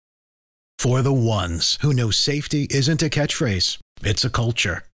For the ones who know safety isn't a catchphrase, it's a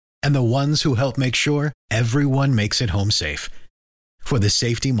culture. And the ones who help make sure everyone makes it home safe. For the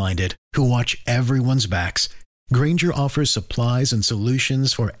safety-minded who watch everyone's backs, Grainger offers supplies and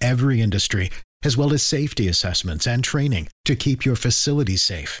solutions for every industry, as well as safety assessments and training to keep your facilities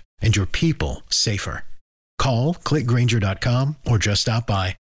safe and your people safer. Call, click Grainger.com, or just stop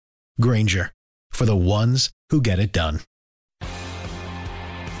by. Grainger, for the ones who get it done.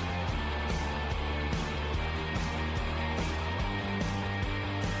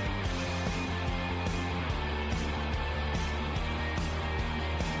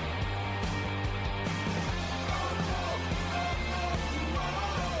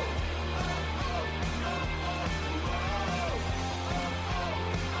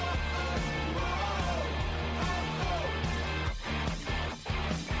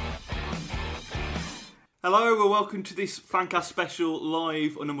 Hello and welcome to this Fancast special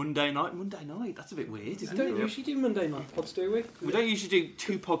live on a Monday night. Monday night? That's a bit weird, isn't We it? don't usually do Monday night pods, do we? We don't usually do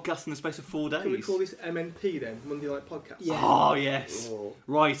two podcasts in the space of 4 days. Can we call this MNP then? Monday Night Podcast? Yeah. Oh, yes. Oh.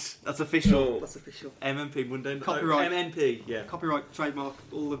 Right, that's official. That's official. MNP, Monday night. Copyright. MNP, yeah. Copyright, trademark,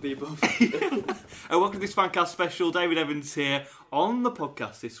 all of the above. Welcome to this Fancast special. David Evans here on the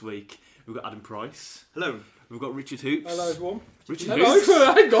podcast this week. We've got Adam Price. Hello. We've got Richard Hoops. Hello, everyone. Richard Hello, Hoops.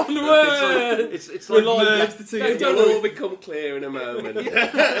 hang on. It's We're like live. merged the two together. It'll all become clear in a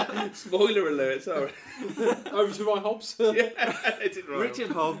moment. Spoiler alert, sorry. Over to my Hobbs. Is it right? Richard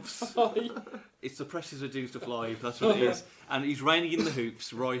Hobbs. Hi. It's the presses reduced to fly, that's what it is. And he's reigning in the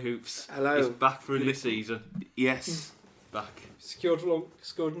hoops. Roy Hoops. Hello. He's back for this season. Yes. Back. Secured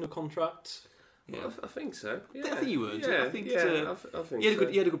in a contract. Yeah, I think so. Yeah. I think you earned it. Yeah, I think I think you had so.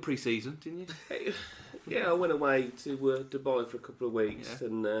 you had a good pre-season, didn't you? Yeah, I went away to Dubai for a couple of weeks,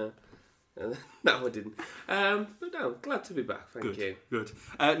 and no, I didn't. But no, glad to be back. Thank you. Good.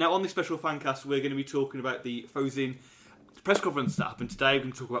 Now, on this special fancast, we're going to be talking about the Fozin press conference that happened today. We're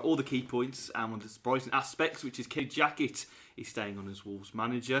going to talk about all the key points and one of the surprising aspects, which is Kenny Jackett is staying on as Wolves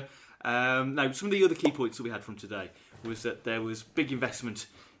manager. Now, some of the other key points that we had from today was that there was big investment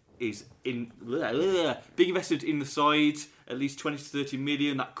in the side, at least 20 to 30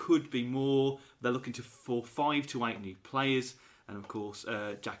 million. That could be more. They're looking for 5 to 8 new players, and of course,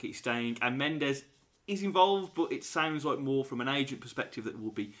 Jackett is staying, and Mendes is involved, but it sounds like more from an agent perspective that we'll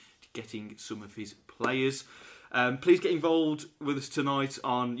be getting some of his players. Please get involved with us tonight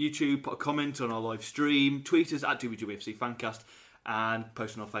on YouTube. Put a comment on our live stream. Tweet us at WWFC Fancast and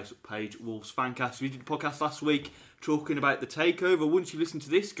post on our Facebook page, Wolves Fancast. We did a podcast last week talking about the takeover. Once you listen to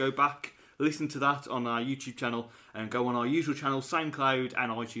this, go back, listen to that on our YouTube channel, and go on our usual channel, SoundCloud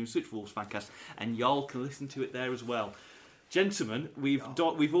and iTunes, search Wolves Fancast, and y'all can listen to it there as well. Gentlemen, we've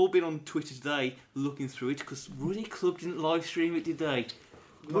all been on Twitter today looking through it because Ruddy Club didn't live stream it, did they?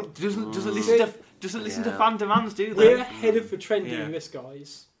 Doesn't listen to fan demands, do they? We're ahead of the trend doing this,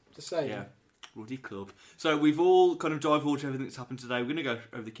 guys. Just saying. Yeah. Ruddy Club. So we've all kind of divulged everything that's happened today. We're going to go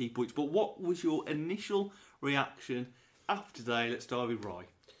over the key points. But what was your initial reaction after today? Let's start with Roy.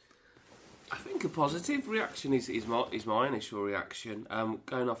 I think a positive reaction is my initial reaction.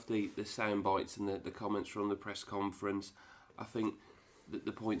 Going off the sound bites and the comments from the press conference, I think that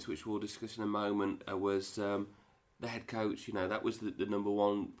the points which we'll discuss in a moment was the head coach. You know, that was the number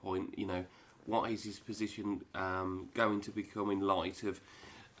one point. You know, what is his position going to become in light of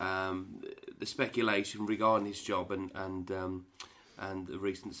the speculation regarding his job and the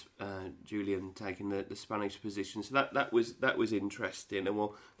recent Julian taking the Spanish position. So that was interesting, and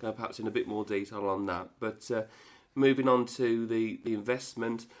we'll go perhaps in a bit more detail on that. But moving on to the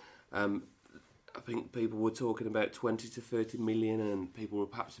investment, I think people were talking about 20 to 30 million, and people were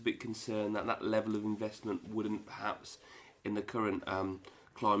perhaps a bit concerned that that level of investment wouldn't perhaps in the current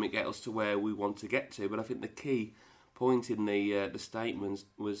climate get us to where we want to get to. But I think the key point in the statements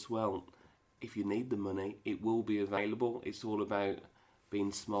was, well, if you need the money, it will be available. It's all about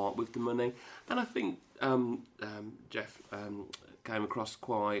being smart with the money. And I think Jeff came across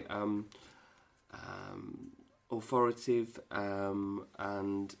quite authoritative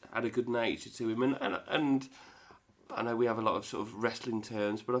and had a good nature to him. And I know we have a lot of sort of wrestling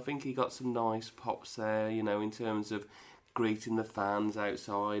terms, but I think he got some nice pops there, you know, in terms of greeting the fans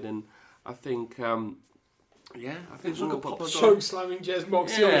outside. And I think... I think it was like a pop choke slamming Jez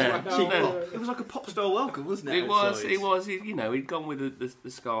Moxie. It was like a pop star welcome, wasn't it? It was. You know, he'd gone with the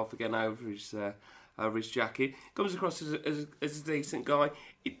scarf again over his jacket. Comes across as a decent guy.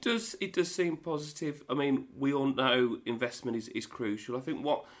 It does seem positive. I mean, we all know investment is crucial. I think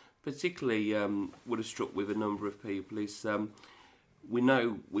what particularly would have struck with a number of people is we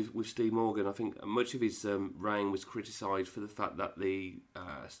know with Steve Morgan, I think much of his reign was criticised for the fact that the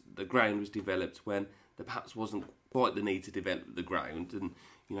ground was developed when there perhaps wasn't quite the need to develop the ground. And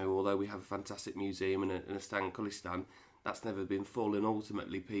although we have a fantastic museum and a Stan Cully stand, that's never been full. And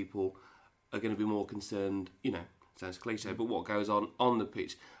ultimately, people are going to be more concerned. Sounds cliche, but what goes on the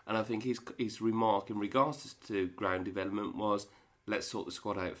pitch. And I think his remark in regards to ground development was, let's sort the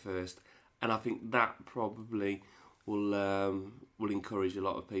squad out first. And I think that probably will encourage a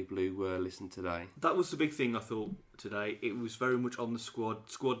lot of people who listen today. That was the big thing I thought today. It was very much on the squad.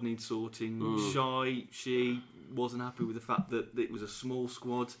 Squad needs sorting. She wasn't happy with the fact that it was a small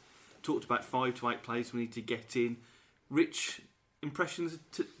squad. Talked about 5 to 8 players we need to get in. Rich, impressions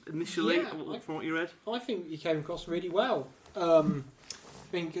initially from what you read? I think he came across really well. I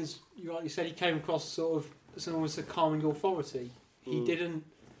think, as you rightly said, he came across sort of as almost a calming authority. He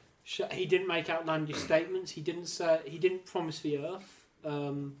didn't make outlandish statements. He didn't promise the earth.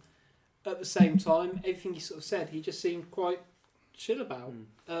 At the same time, everything he sort of said, he just seemed quite chill about.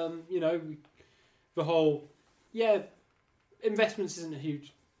 The whole investments isn't a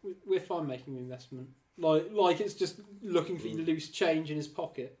huge. We're fine making an investment. Like it's just looking for loose change in his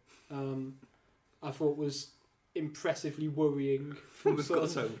pocket. I thought was impressively worrying. We've got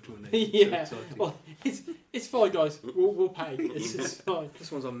so much money. Yeah, well, it's fine, guys. We'll pay. It's fine.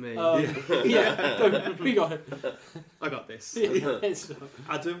 This one's on me. We got it. I got this.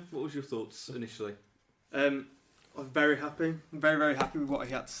 Adam, what was your thoughts initially? I'm very happy. I'm very, very happy with what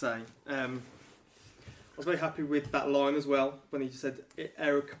he had to say. I was very happy with that line as well when he said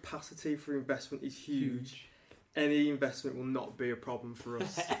our capacity for investment is huge. Any investment will not be a problem for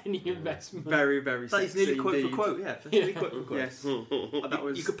us. Any investment. Very, very That is nearly quote for quote, yeah. That's nearly quote for quote. Yes. That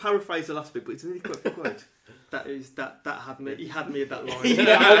was, you could paraphrase the last bit, but it's nearly quote for quote. That had me. He had me at that line.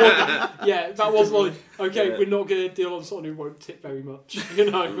 That was like, okay, we're not going to deal on someone who won't tip very much,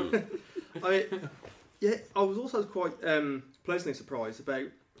 I was also quite pleasantly surprised about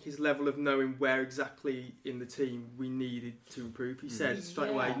his level of knowing where exactly in the team we needed to improve. He said straight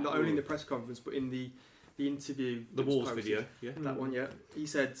away, not only in the press conference but in the interview, the Wolves video, that one, he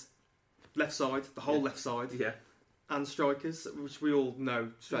said left side, the whole left side, and strikers, which we all know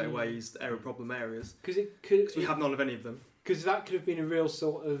straight away is our problem areas, because we have none of any of them. Because that could have been a real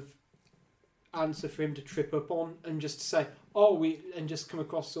sort of answer for him to trip up on and just to say, and just come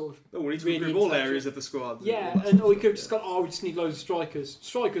across sort of. We need to improve all areas of the squad. Yeah, or we could have just gone, we just need loads of strikers.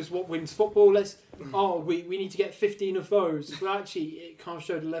 Strikers, what wins football? We need to get 15 of those. But actually, it kind of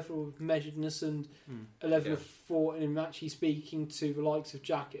showed a level of measuredness and a level of thought in him actually speaking to the likes of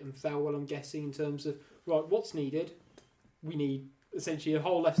Jackett and Thelwell, I'm guessing, in terms of, right, what's needed? We need essentially a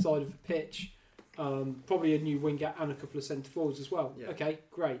whole left side of the pitch, probably a new winger and a couple of centre forwards as well. Yeah. Okay,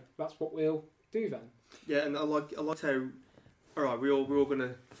 great. That's what we'll do then. Yeah, and I like how, all right, we're all going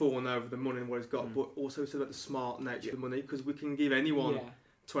to fawn over the money and what he's got, but also it's about the smart nature of the money, because we can give anyone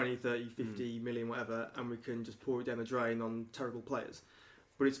 20, 30, 50 million, whatever, and we can just pour it down the drain on terrible players.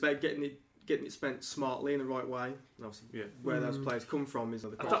 But it's about getting it spent smartly in the right way. And obviously, where those players come from is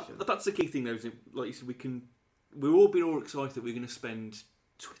another question. That's the key thing, though, isn't it? Like you said, we've all been all excited that we're going to spend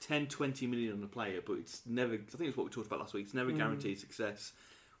 10, 20 million on a player, but it's never. I think it's what we talked about last week. It's never guaranteed success.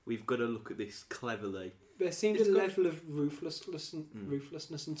 We've got to look at this cleverly. There seems a level of ruthlessness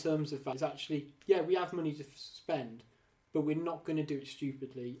in terms of that. It's actually, we have money to spend, but we're not going to do it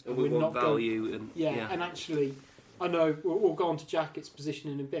stupidly. And we want value. And actually, I know we'll go on to Jackett's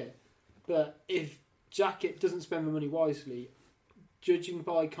position in a bit, but if Jackett doesn't spend the money wisely, judging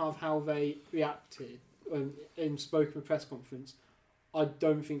by kind of how they reacted and spoke in a press conference, I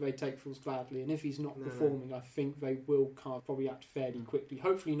don't think they take things gladly, and if he's not performing, I think they will kind of probably act fairly quickly.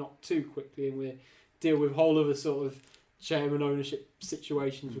 Hopefully not too quickly, and we'll deal with whole other sort of chairman ownership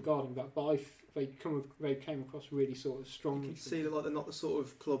situations regarding that. But they came across really sort of strong. You can see that they're not the sort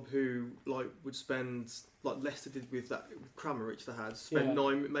of club who would spend like Leicester did with that Kramerich they had,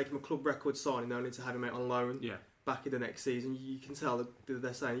 make him a club record signing only to have him out on loan back in the next season. You can tell that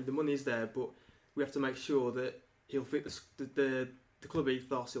they're saying the money's there, but we have to make sure that he'll fit the club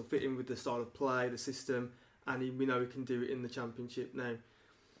ethos, he'll fit in with the style of play, the system, and we know he can do it in the Championship now.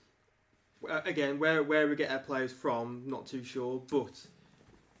 Again, where we get our players from, not too sure, but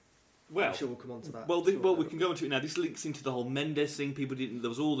I'm sure we'll come on to that. We can go into it now. This links into the whole Mendes thing. There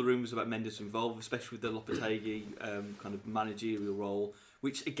was all the rumours about Mendes involved, especially with the Lopetegui kind of managerial role,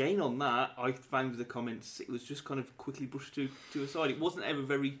 which again on that, I found the comments, it was just kind of quickly brushed to aside. It wasn't ever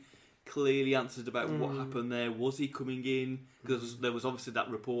very clearly answered about what happened there. Was he coming in? Because there was obviously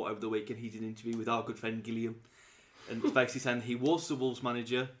that report over the weekend. He did an interview with our good friend Gilliam, and basically saying he was the Wolves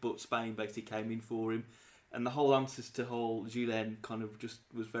manager, but Spain basically came in for him. And the whole answers to whole Julien kind of just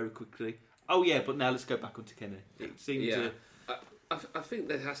was very quickly, oh yeah, but now let's go back onto Kenny. It seemed to... I think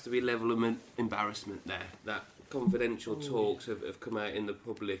there has to be a level of embarrassment there. That confidential talks have come out in the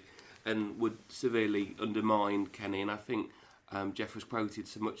public and would severely undermine Kenny. And I think Jeff was quoted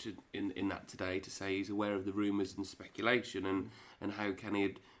so much in that today to say he's aware of the rumours and speculation and how Kenny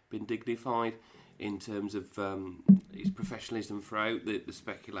had been dignified in terms of his professionalism throughout the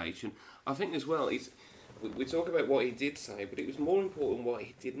speculation. I think as well, we talk about what he did say, but it was more important what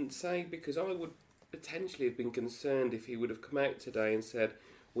he didn't say, because I would potentially have been concerned if he would have come out today and said,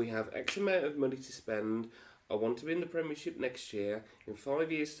 we have X amount of money to spend, I want to be in the Premiership next year, in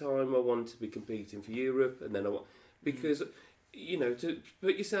 5 years' time I want to be competing for Europe, and then I want... Because, to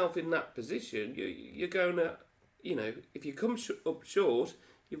put yourself in that position, you're going to, if you come up short...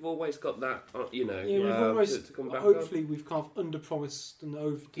 You've always got that, we've almost, to come back hopefully on. We've kind of under-promised and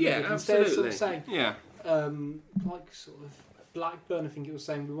over-delivered. Yeah, absolutely. Instead of sort of saying, like sort of Blackburn, I think it was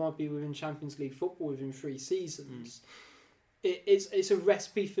saying, we might be within Champions League football within 3 seasons. It's a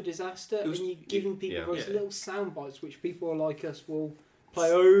recipe for disaster, and you're giving people those little sound bites which people like us will play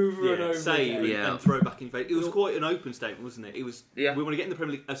over and over and throw back in your face. It was quite an open statement, wasn't it? It was, we want to get in the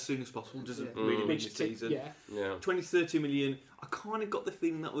Premier League as soon as possible. Doesn't really mean this season. 20-30 million. I kind of got the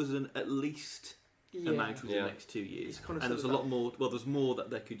feeling that was an at least amount for the next 2 years. And there was a lot more. Well, there's more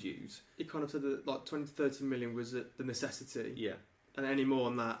that they could use. He kind of said that like 20-30 million was the necessity. Yeah. And any more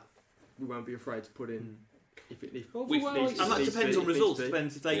on that, we won't be afraid to put in. And that depends on results.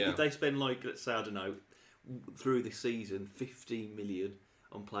 Depends if they spend, like, let's say, I don't know, through this season 15 million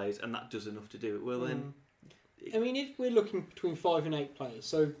on players, and that does enough to do it. Well, then, I mean, if we're looking between 5 and 8 players,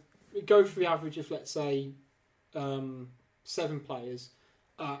 so we go for the average of, let's say, 7 players,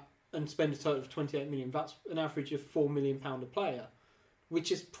 and spend a total of 28 million. That's an average of £4 million a player,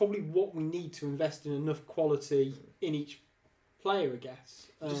 which is probably what we need to invest in enough quality in each player, I guess.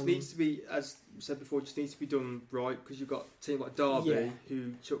 It just needs to be, as said before, it just needs to be done right, because you've got a team like Derby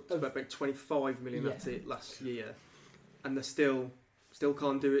who chucked about 25 million at it last year, and they still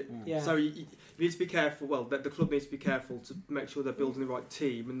can't do it. So you need to be careful. Well, the club needs to be careful to make sure they're building the right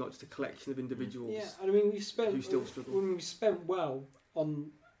team and not just a collection of individuals. Yeah, I mean, we've spent who still struggle. When we spent well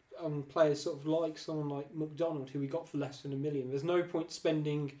on players sort of like someone like McDonald, who we got for less than £1 million. There's no point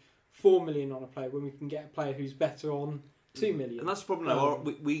spending £4 million on a player when we can get a player who's better on £2 million. And that's the problem now.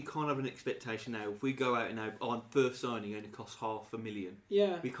 We can't have an expectation now. If we go out and our first signing only costs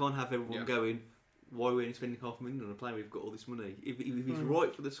 $500,000, we can't have everyone going, why are we only spending $500,000 on a player? We've got all this money. If he's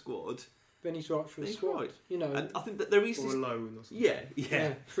right for the squad, then he's right for the squad. Right. And I think that there is or a loan or something.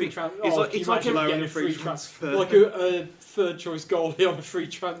 Yeah. Free transfer. It's like a loan, free transfer. Like a third choice goalie on a free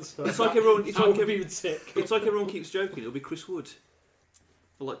transfer. It's like everyone. It's like everyone keeps joking. It'll be Chris Wood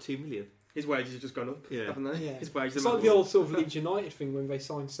for like $2 million. His wages have just gone up, haven't they? Yeah. His wages. It's like the old sort of Leeds United thing when they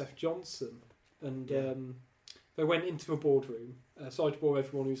signed Seth Johnson, and they went into the boardroom. Sorry to bore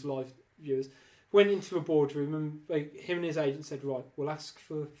everyone who's live viewers. Went into the boardroom and him and his agent said, right, we'll ask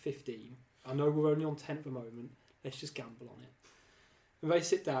for 15. I know we're only on 10 at the moment. Let's just gamble on it. And they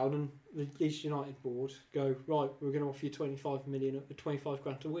sit down and the Leeds United board go, right, we're going to offer you 25 million at 25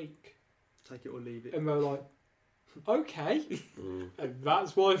 grand a week. Take it or leave it. And they're like, okay. And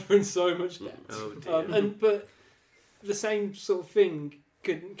that's why we're in so much debt. Oh dear. But the same sort of thing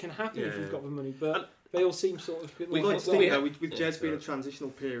can happen if you've got the money. But they all seem sort of... We'd like to think that with Jez being a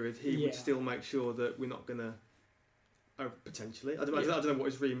transitional period, he would still make sure that we're not going to... potentially. I don't know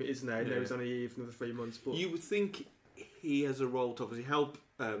what his remit is now. Now he's only here for another 3 months. But you would think he has a role to obviously help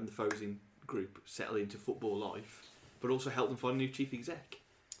the Fozin group settle into football life, but also help them find a new chief exec.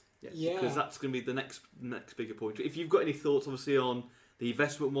 Yes. Because that's going to be the next bigger point. If you've got any thoughts, obviously, on the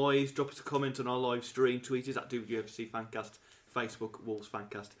investment wise, drop us a comment on our live stream. Tweet us at WFC Fancast, Facebook Wolves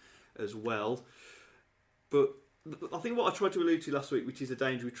Fancast as well. But I think what I tried to allude to last week, which is the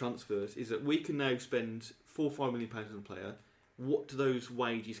danger with transfers, is that we can now spend £4 or £5 million on a player. What do those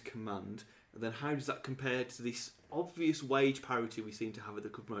wages command? And then how does that compare to this obvious wage parity we seem to have at the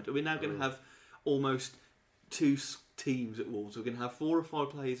club moment? We're now going to have almost 2 teams at Wolves. We're going to have 4 or 5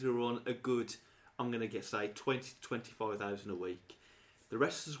 players who are on a good, I'm going to get say 20 to 25,000 a week. The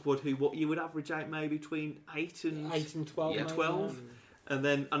rest of the squad, what you would average out maybe between 8 and 12. Yeah, 12. And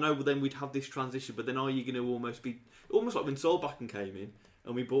then I know then we'd have this transition, but then are you going to almost like when Solbakken came in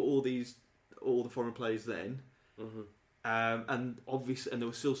and we bought all the foreign players then, and obviously, and there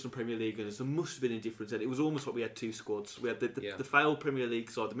was still some Premier League gunners. There must have been a difference. And it was almost like we had 2 squads. We had the failed Premier League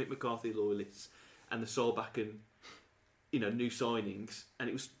side, the Mick McCarthy loyalists, and the Solbakken new signings, and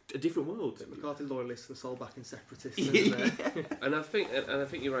it was a different world. McCarthy loyalists and sold back in separatists. Isn't And I think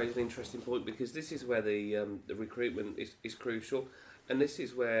you raise an interesting point, because this is where the recruitment is crucial, and this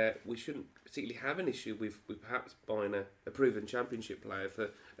is where we shouldn't particularly have an issue with perhaps buying a proven Championship player for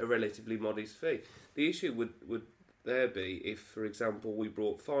a relatively modest fee. The issue would there be if, for example, we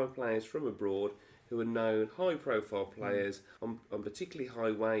brought 5 players from abroad who are known high-profile players on particularly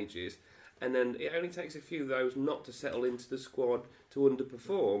high wages, and then it only takes a few of those not to settle into the squad to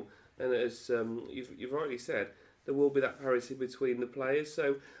underperform. And as you've rightly said, there will be that parity between the players.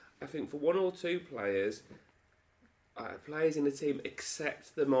 So I think for 1 or 2 players, players in the team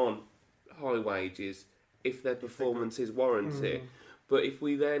accept them on high wages if their performance is warranted. But if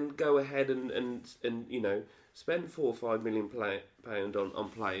we then go ahead and spend £4 or £5 million on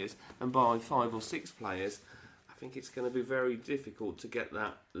players and buy 5 or 6 players, I think it's going to be very difficult to get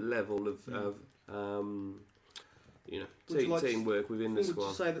that level of teamwork within the squad. Would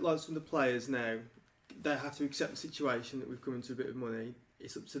you say that, like, some of the players now, they have to accept the situation that we've come into a bit of money?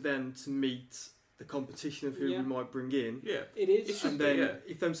 It's up to them to meet the competition of who we might bring in. Yeah, it is. And then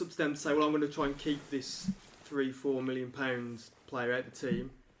if it's up to them to say, well, I'm going to try and keep this £3-4 million player out of the team,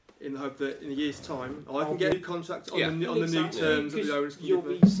 in the hope that in a year's time I can get a contract on the new terms that the owners can you'll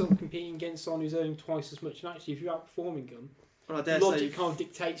give be sort of competing against someone who's earning twice as much, and actually if you're outperforming them, logic kind of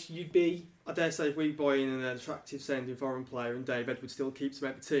dictates you'd be... I dare say if we buy in an attractive sounding foreign player and Dave Edwards still keeps him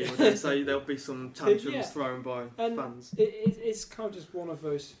at the team, I dare say there'll be some tantrums thrown by fans. It's kind of just one of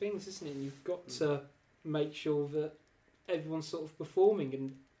those things, isn't it? And you've got to make sure that everyone's sort of performing.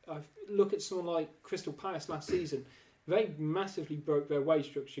 And I look at someone like Crystal Palace last season. They massively broke their wage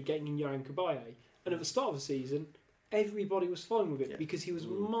structure getting in Yohan Kabaye, and at the start of the season everybody was fine with it because he was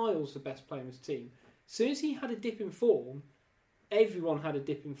miles the best player in his team. As soon as he had a dip in form, everyone had a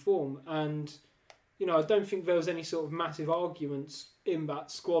dip in form, and I don't think there was any sort of massive arguments in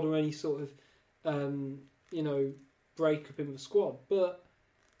that squad or any sort of break up in the squad. But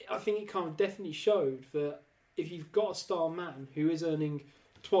I think it kind of definitely showed that if you've got a star man who is earning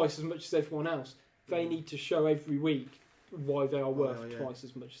twice as much as everyone else, they need to show every week why they are worth twice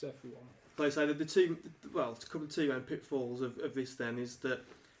as much as everyone. Like I say, to cover the 2 main pitfalls of this then is that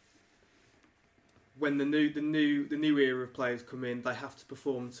when the new era of players come in, they have to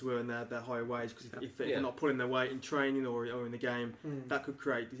perform to earn their higher wage, because if they're not pulling their weight in training or in the game, that could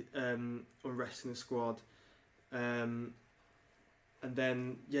create unrest in the squad. And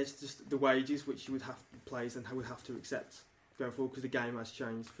then it's just the wages which you would have players and would have to accept going forward, because the game has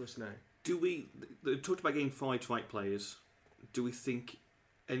changed for us now. They talked about getting 5 to 8 players. Do we think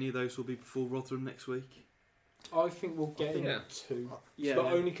any of those will be before Rotherham next week? I think we'll get 2. But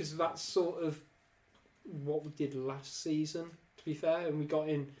only because that's sort of what we did last season, to be fair. And we got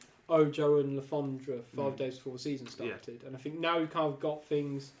in Ojo and Lafondra 5 days before the season started. And I think now we've kind of got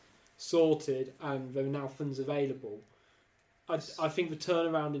things sorted and there are now funds available. I think the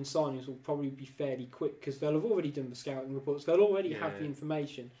turnaround in signings will probably be fairly quick, because they'll have already done the scouting reports. They'll already have the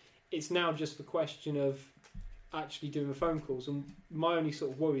information. It's now just the question of actually doing the phone calls. And my only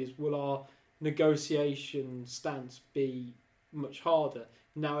sort of worry is, will our negotiation stance be much harder?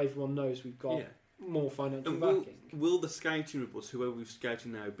 Now everyone knows we've got more financial backing. Will the scouting reports, whoever we've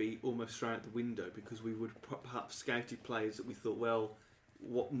scouted now, be almost thrown out the window, because we would perhaps scouted players that we thought, well,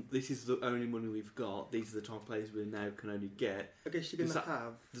 this is the only money we've got, these are the type of players we now can only get. I guess you're going to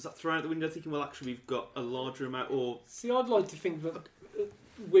have... Does that throw out the window thinking, well, actually we've got a larger amount, or... See, I'd like to think that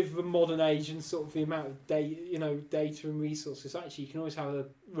with the modern age and sort of the amount of data and resources, actually you can always have a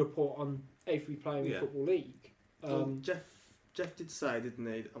report on every player in the Football League. Jeff did say, didn't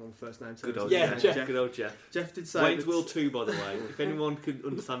he? I'm on first name. Good old Jeff. Good old Jeff. Jeff did say Wayne's Will 2, by the way. If anyone could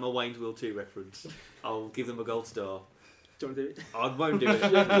understand my Wayne's Will 2 reference, I'll give them a gold star. Do you want to do it? I won't do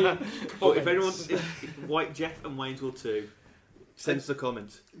it. But if anyone, White Jeff and Wayne's Will 2, send us a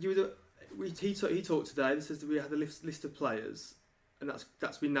comment. He talked today. That says that we had a list of players, and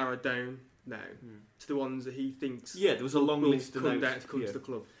that's been narrowed down now to the ones that he thinks. Yeah, there was a long list of names to come to the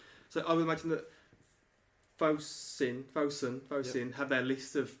club. So I would imagine that Fosun had their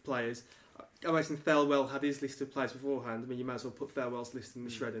list of players. I imagine Thelwell had his list of players beforehand. I mean, you might as well put Thelwell's list in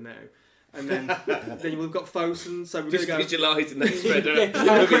the shredder now. And then we've got Fosun. So we're just going to go visualise in that shredder.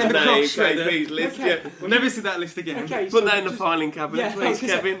 List. Okay. Yeah. We'll never see that list again. Okay, put that in the filing cabinet, please,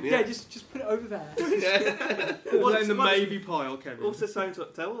 Kevin. Just put it over there. Put it in the maybe pile, Kevin. Also, sounds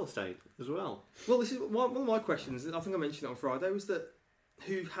like Thelwell stayed as well. Well, this is one of my questions. I think I mentioned it on Friday. Was that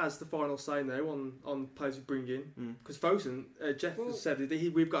who has the final say now on players we bring in? Because Fosun, Jeff has said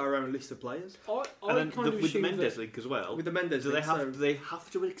that we've got our own list of players. With the Mendes link as well. With the Mendes link, do they have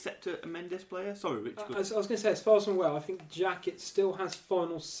to accept a Mendes player? Sorry, Rich. I was going to say, as far as I'm aware, I think Jacket still has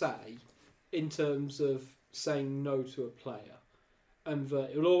final say in terms of saying no to a player. And that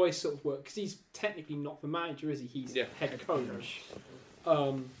it will always sort of work, because he's technically not the manager, is he? He's head coach.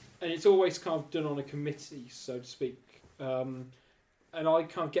 And it's always kind of done on a committee, so to speak. And I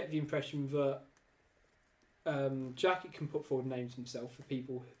kind of get the impression that Jacket can put forward names himself for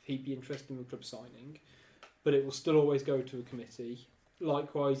people if he'd be interested in the club signing, but it will still always go to a committee.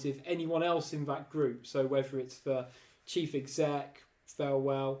 Likewise, if anyone else in that group, so whether it's the chief exec,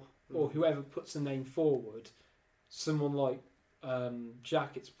 Farewell, or whoever puts a name forward, someone like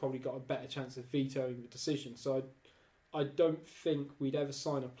Jacket's probably got a better chance of vetoing the decision. So I don't think we'd ever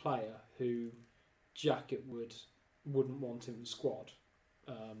sign a player who Jacket wouldn't want in the squad.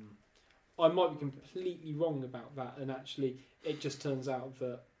 I might be completely wrong about that, and actually it just turns out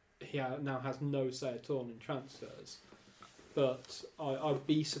that he now has no say at all in transfers. But I'd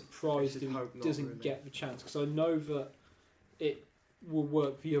be surprised if he doesn't get the chance, because I know that it will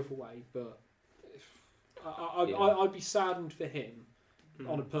work the other way, but I'd be saddened for him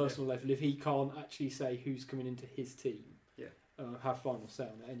on a personal level if he can't actually say who's coming into his team. Have final say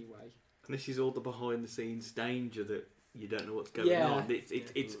on it anyway. And this is all the behind the scenes danger that you don't know what's going on.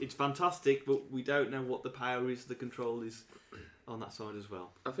 It's fantastic, but we don't know what the power is, the control is on that side as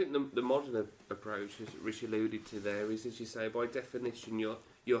well. I think the modern approach, as Rich alluded to there, is, as you say, by definition,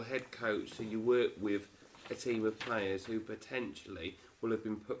 your head coach, so you work with a team of players who potentially will have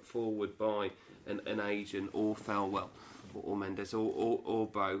been put forward by an agent or Farewell or Mendes or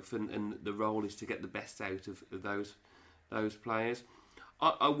both, and the role is to get the best out of those players.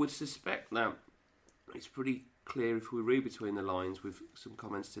 I would suspect that it's pretty clear, if we read between the lines with some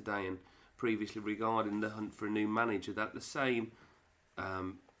comments today and previously regarding the hunt for a new manager, that the same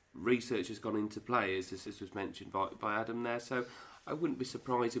research has gone into players, as this was mentioned by Adam there. So I wouldn't be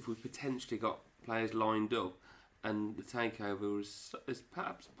surprised if we potentially got players lined up and the takeover is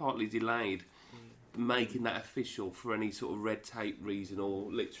perhaps partly delayed, making that official for any sort of red tape reason,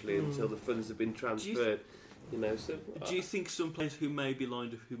 or literally until the funds have been transferred. Do you think some players who may be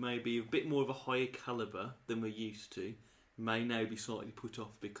lined up, who may be a bit more of a higher calibre than we're used to, may now be slightly put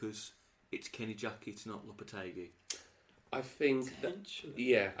off because it's Kenny Jackett, not Lopetegui? I think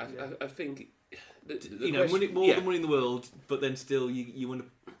I think more the money in the world, but then still you want to,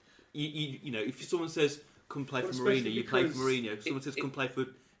 you know, if someone says come play for Mourinho, you play for Mourinho. If someone says come play for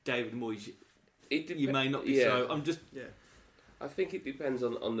David Moyes, you may not be. So I'm just. I think it depends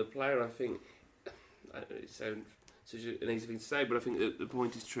on the player. I think it sounds such an easy thing to say, but I think that the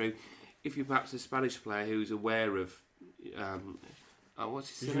point is true. If you're perhaps a Spanish player who's aware of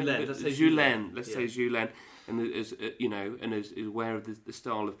what's his name? Julen. Let's say Julen, and is is aware of the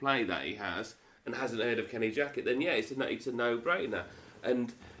style of play that he has, and hasn't heard of Kenny Jackett, then it's a no-brainer.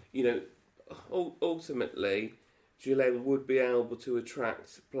 And ultimately, Julen would be able to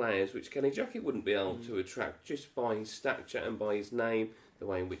attract players which Kenny Jackett wouldn't be able to attract, just by his stature and by his name, the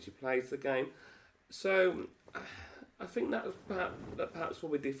way in which he plays the game. So I think that perhaps will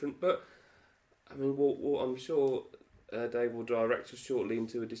be different. But I mean, I'm sure Dave will direct us shortly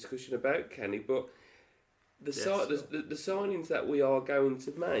into a discussion about Kenny. But the signings that we are going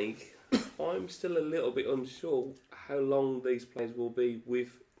to make, I'm still a little bit unsure how long these players will be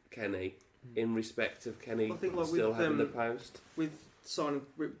with Kenny, in respect of Kenny still having the post. With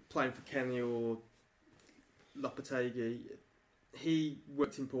playing for Kenny or Lopetegui, he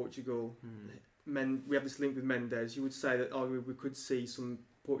worked in Portugal. We have this link with Mendes. You would say that we could see some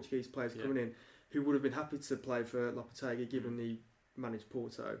Portuguese players coming in who would have been happy to play for Lopetegui, given he managed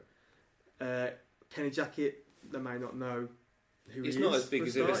Porto. Kenny Jackett, they may not know who he is. He's not as big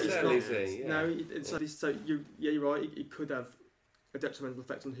as Giselle, is he? No, you're right. It could have a detrimental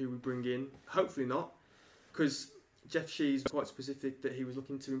effect on who we bring in. Hopefully not, because Jeff Shi's quite specific that he was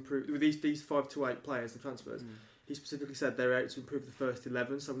looking to improve with these 5 to 8 players, the transfers. He specifically said they're out to improve the first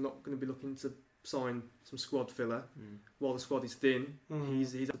 11, so I'm not going to be looking to sign some squad filler while the squad is thin.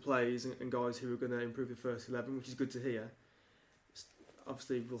 He's the players and guys who are going to improve the first 11, which is good to hear.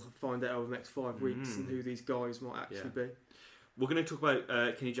 Obviously, we'll find out over the next 5 weeks and who these guys might actually be. We're going to talk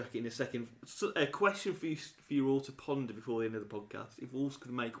about Kenny Jackett in a second. So, a question for you all to ponder before the end of the podcast. If Wolves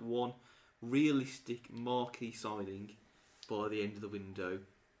could make one realistic marquee signing by the end of the window,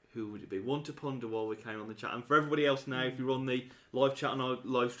 who would it be? One to ponder while we carry on the chat. And for everybody else now, if you're on the live chat on our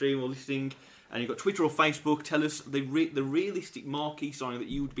live stream or listening, and you've got Twitter or Facebook, tell us the realistic marquee signing that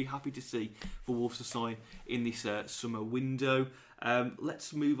you would be happy to see for Wolves to sign in this summer window.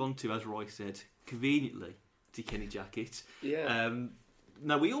 Let's move on to, as Roy said, conveniently, to Kenny Jackett. Yeah.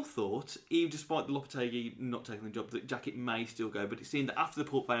 Now, we all thought, even despite the Lopetegui not taking the job, that Jackett may still go, but it seemed that after the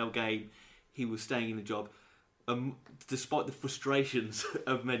Port Vale game, he was staying in the job, despite the frustrations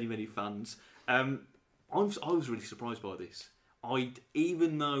of many, many fans. I was really surprised by this.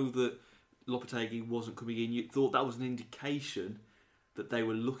 Even though that Lopetegui wasn't coming in, you thought that was an indication that they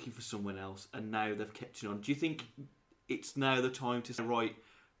were looking for someone else, and now they've kept it on. Do you think it's now the time to say, right,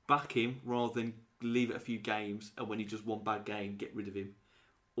 back him, rather than leave it a few games, and when he just one bad game, get rid of him?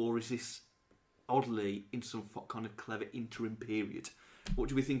 Or is this oddly in some kind of clever interim period? What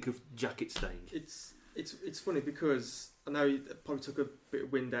do we think of Jackett staying? It's funny because I know it probably took a bit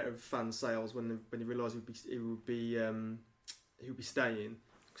of wind out of fan sales when he realised he would be staying,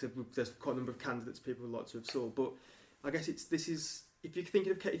 because there's quite a number of candidates people would like to have saw. But I guess this is, if you're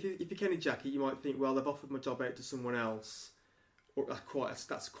thinking of if you're Kenny Jackett, you might think, well, they've offered my job out to someone else, or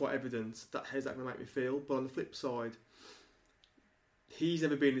that's quite evident. How's that going to make me feel? But on the flip side, he's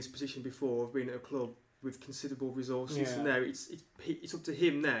never been in this position before of being at a club with considerable resources. Yeah. So now it's up to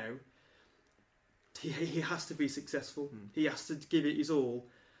him now. He has to be successful. He has to give it his all,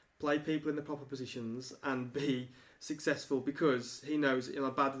 play people in the proper positions, and be successful, because he knows in a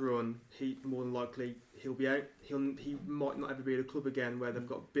bad run, more than likely he'll be out. He might not ever be at a club again where they've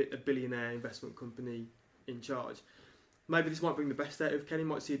got a billionaire investment company in charge. Maybe this might bring the best out of Kenny.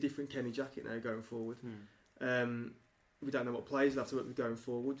 Might see a different Kenny Jackett now going forward. We don't know what players they'll have to work with going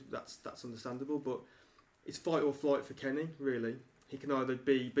forward. That's understandable, but it's fight or flight for Kenny, really. He can either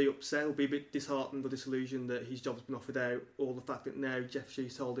be upset or be a bit disheartened or disillusioned that his job's been offered out, or the fact that now Jeff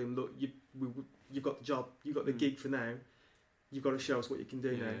She's told him, look, you've got the job, you've got the gig for now, you've got to show us what you can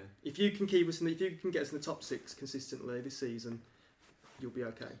do now. If you can get us in the top 6 consistently this season, you'll be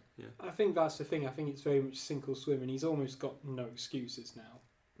okay. Yeah. I think that's the thing. I think it's very much sink or swim, and he's almost got no excuses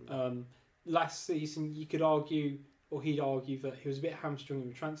now. Last season, you could argue, or he'd argue, that he was a bit hamstrung in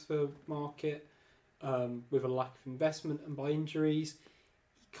the transfer market, with a lack of investment and by injuries.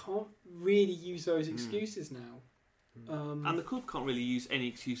 You can't really use those excuses now. And the club can't really use any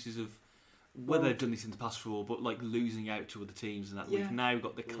excuses of whether they've done this in the past before, but like losing out to other teams and that. Yeah. We've now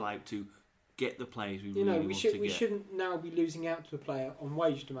got the clout to get the players we really want to get. We shouldn't now be losing out to a player on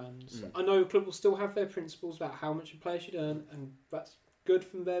wage demands. I know the club will still have their principles about how much a player should earn, and that's good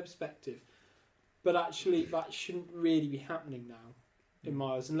from their perspective. But actually, that shouldn't really be happening now, in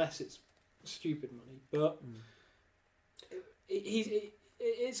my eyes, unless it's stupid money. But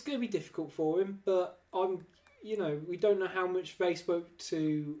it's going to be difficult for him. But we don't know how much they spoke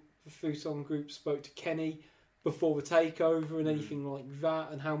to the Futon group, spoke to Kenny before the takeover and anything like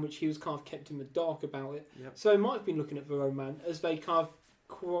that, and how much he was kind of kept in the dark about it. Yep. So they might have been looking at their own man, as they kind of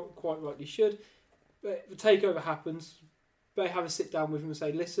quite rightly should. But the takeover happens, they have a sit down with him and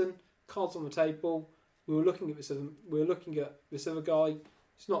say, listen, cards on the table, we were looking at this other guy,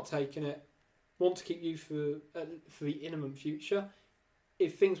 he's not taking it, want to keep you for the imminent future.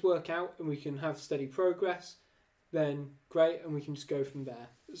 If things work out and we can have steady progress, then great, and we can just go from there.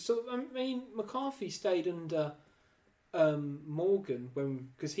 So, I mean, McCarthy stayed under Morgan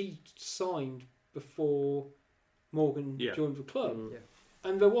because he signed before Morgan joined the club.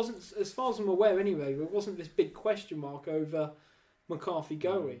 And there wasn't, as far as I'm aware anyway, there wasn't this big question mark over McCarthy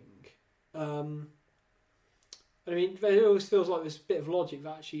going. I mean, it always feels like this bit of logic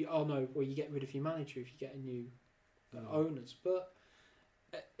that actually, you get rid of your manager if you get a new owners. But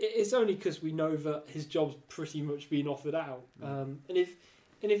it's only because we know that his job's pretty much been offered out. And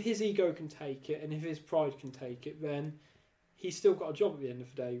if his ego can take it, and if his pride can take it, then he's still got a job at the end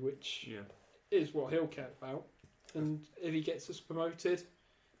of the day, which is what he'll care about. And if he gets us promoted,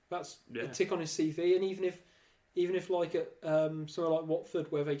 that's a tick on his CV. And even if like at somewhere like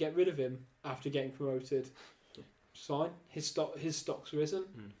Watford, where they get rid of him after getting promoted, fine. His stock's risen.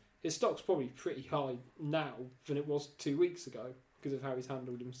 His stock's probably pretty high now than it was 2 weeks ago because of how he's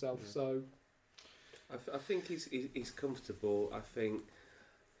handled himself. So, I think he's comfortable. I think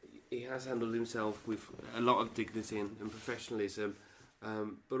he has handled himself with a lot of dignity and professionalism.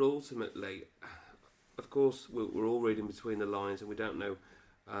 But ultimately, of course, we're all reading between the lines, and we don't know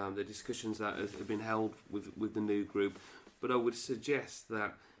the discussions that have been held with the new group. But I would suggest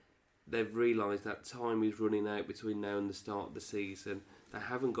that they've realised that time is running out between now and the start of the season. They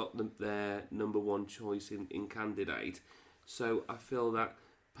haven't got their number one choice in candidate. So I feel that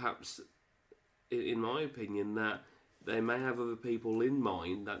perhaps, in my opinion, that they may have other people in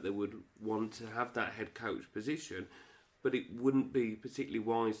mind that they would want to have that head coach position, but it wouldn't be particularly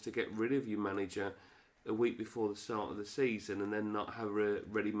wise to get rid of your manager a week before the start of the season and then not have a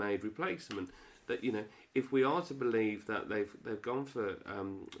ready-made replacement. that, you know, if we are to believe that they've gone for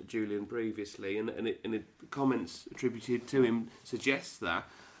Julian previously, and the comments attributed to him suggests that,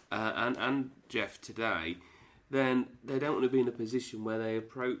 and Jeff today, then they don't want to be in a position where they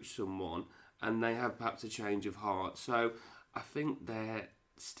approach someone and they have perhaps a change of heart. So I think they're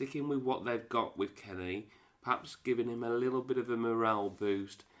sticking with what they've got with Kenny, perhaps giving him a little bit of a morale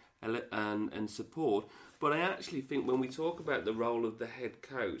boost and support. But I actually think when we talk about the role of the head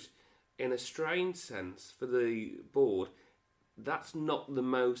coach, in a strange sense for the board, that's not the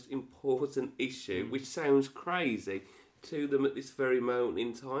most important issue, which sounds crazy to them at this very moment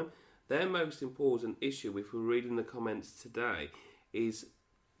in time. Their most important issue, if we're reading the comments today, is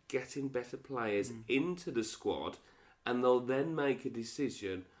getting better players into the squad, and they'll then make a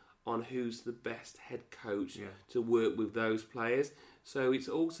decision on who's the best head coach to work with those players. So it's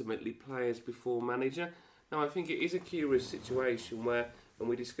ultimately players before manager. Now, I think it is a curious situation where, and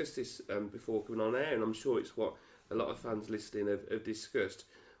we discussed this before coming on air, and I'm sure it's what a lot of fans listening have discussed,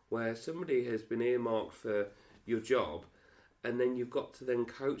 where somebody has been earmarked for your job, and then you've got to then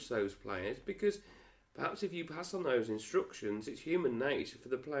coach those players, because perhaps if you pass on those instructions, it's human nature for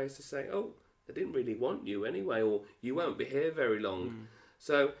the players to say, oh, they didn't really want you anyway, or you won't be here very long.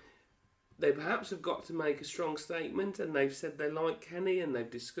 So they perhaps have got to make a strong statement, and they've said they like Kenny and they've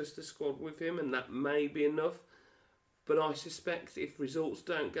discussed the squad with him, and that may be enough. But I suspect if results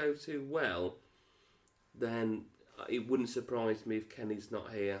don't go too well, then it wouldn't surprise me if Kenny's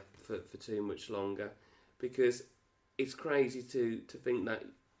not here for too much longer, because it's crazy to think that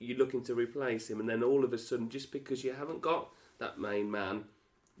you're looking to replace him, and then all of a sudden, just because you haven't got that main man,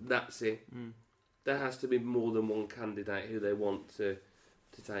 that's it. There has to be more than one candidate who they want to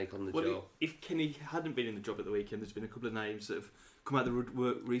take on the job. If Kenny hadn't been in the job at the weekend, there's been a couple of names that have come out of the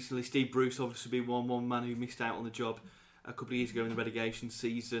woodwork recently. Steve Bruce obviously being one man who missed out on the job a couple of years ago in the relegation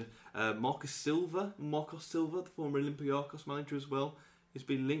season. Marcos Silva, the former Olympiacos manager as well, has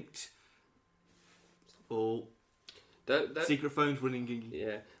been linked. Secret phones running.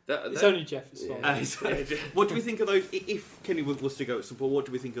 Yeah, it's only Jeff's fault. What do we think of those? If Kenny was to go at some point, what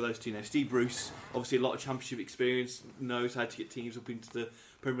do we think of those two now? Steve Bruce, obviously a lot of championship experience, knows how to get teams up into the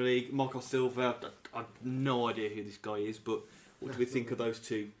Premier League. Marcos Silva, I've no idea who this guy is, but what do we think of those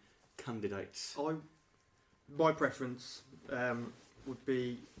two candidates? My preference would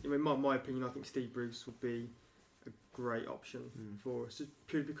be, in my opinion, I think Steve Bruce would be a great option for us,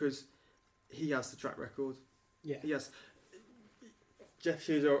 purely because he has the track record. Yeah. Yes. Jeff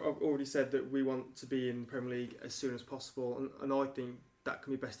Hughes already said that we want to be in the Premier League as soon as possible, and I think that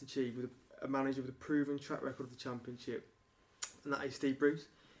can be best achieved with a manager with a proven track record of the Championship, and that is Steve Bruce.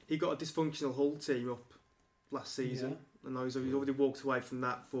 He got a dysfunctional Hull team up last season, and he's already walked away from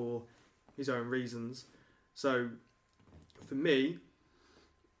that for his own reasons. So, for me,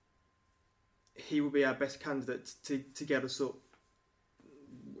 he will be our best candidate to get us up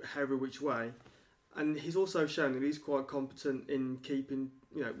however which way. And he's also shown that he's quite competent in keeping,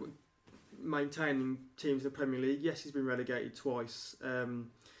 maintaining teams in the Premier League. Yes, he's been relegated twice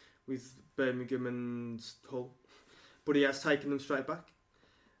with Birmingham and Hull, but he has taken them straight back.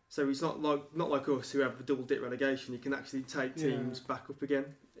 So he's not like us who have a double dip relegation. He can actually take teams back up again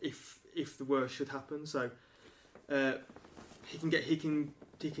if the worst should happen. So he can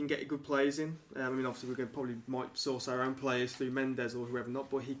get good players in. Obviously we're going to probably might source our own players through Mendes or whoever not,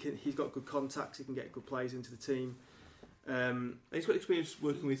 but he's got good contacts. He can get good players into the team. And he's got experience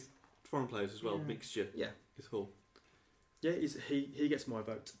working with foreign players as well, mixture. Yeah, with Hull. Yeah, he gets my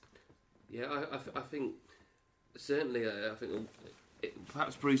vote. Yeah, I think certainly. I think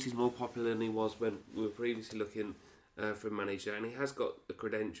perhaps Bruce is more popular than he was when we were previously looking for a manager, and he has got the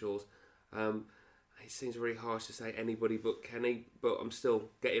credentials. It seems very harsh to say anybody but Kenny, but I'm still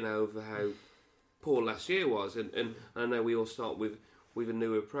getting over how poor last year was, and I know we all start with a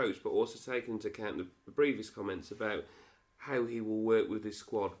new approach, but also taking into account the previous comments about how he will work with his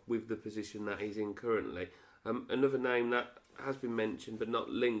squad with the position that he's in currently. Another name that has been mentioned but not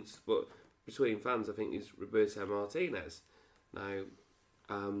linked, but between fans, I think, is Roberto Martinez. Now,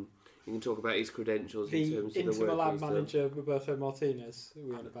 you can talk about his credentials in terms of the work Inter Milan he's manager Roberto Martinez. Who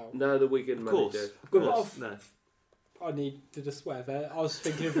we on about? No, the Wigan manager. Of course. No. I need to just swear there. I was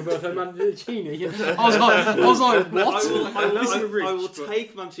thinking of Roberto Mancini. I was like, what? I will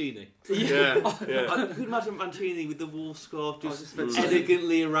take Mancini. Yeah. I could imagine Mancini with the wool scarf just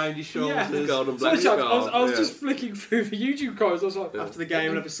elegantly around his shoulders. Yeah. Gold and black scarf. I was just flicking through the YouTube comments. I was like, after the game,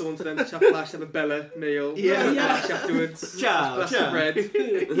 we'll have a saunter, then Chaplash, have a Bella meal. Afterwards. Glass of bread.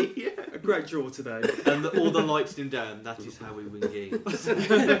 A great draw today. And all the lights dim down. That is how we win games. And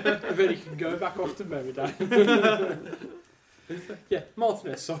then you can go back off to Merida. Yeah,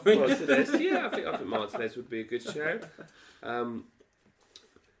 Martinez, sorry. Martinez, yeah, I think Martinez would be a good shout.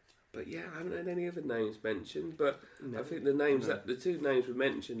 But yeah, I haven't had any other names mentioned. But no. I think the two names we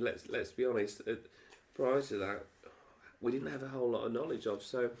mentioned, let's be honest, prior to that, we didn't have a whole lot of knowledge of.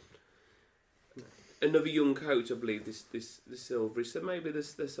 So another young coach, I believe, this Silvery. So maybe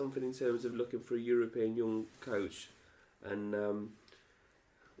there's something in terms of looking for a European young coach, and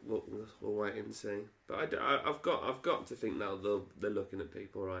we'll wait and see. But I've got to think now they're looking at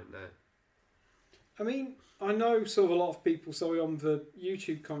people right now. I mean, I know sort of a lot of people, on the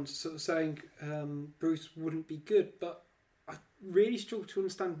YouTube comments, sort of saying Bruce wouldn't be good, but I really struggle to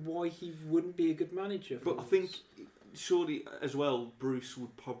understand why he wouldn't be a good manager. But I think surely as well, Bruce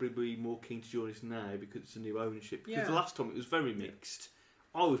would probably be more keen to join us now because it's a new ownership. Because the last time it was very mixed.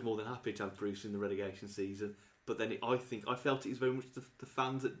 I was more than happy to have Bruce in the relegation season, but then I felt it was very much the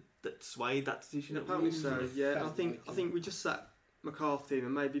fans that swayed that decision. Apparently so. Yeah, I think we just sat McCarthy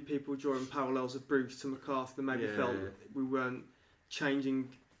and maybe people drawing parallels of Bruce to McCarthy and maybe felt we weren't changing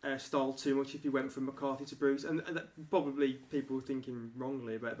style too much if you went from McCarthy to Bruce, and that, probably people were thinking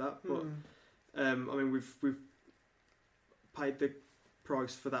wrongly about that. But I mean, we've paid the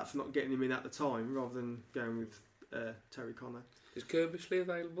price for that, for not getting him in at the time rather than going with Terry Connor. Is Kerbishley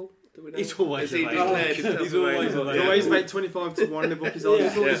available? Do we know? He's always available. He's always available. He's always made 25-1 in the book. He's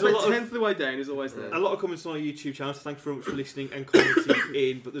always he's a tenth of the way down. He's always there. A lot of comments on our YouTube channel. So thank you very much for listening and commenting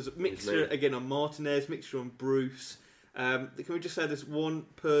in. But there's a mixture again on Martinez, mixture on Bruce. Can we just say there's one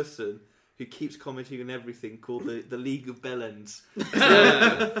person who keeps commenting on everything called the League of Bellends.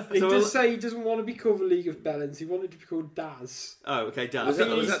 He does say he doesn't want to be called the League of Bellends. He wanted to be called Daz. Oh, okay, Daz.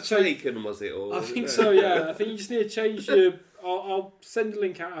 Was that taken, was it? Or I think so, yeah. I think you just need to change your... I'll send a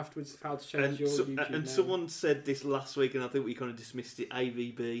link out afterwards of how to change your YouTube name. And someone said this last week, and I think we kind of dismissed it,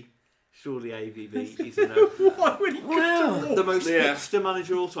 AVB. Surely AVB is Why would he the most hipster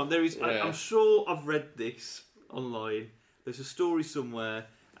manager of all time. There is. I'm sure I've read this online. There's a story somewhere,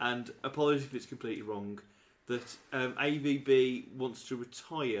 and apologies if it's completely wrong, that AVB wants to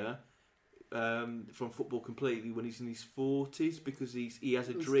retire from football completely when he's in his 40s because he has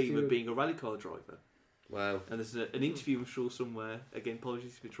a dream of being a rally car driver. Wow. And there's an interview, I'm sure, somewhere, again,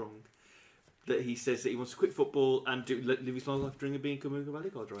 apologies if it's wrong, that he says that he wants to quit football and live his life dream of becoming a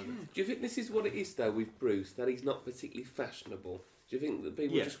rally car driver. Do you think this is what it is, though, with Bruce, that he's not particularly fashionable? Do you think that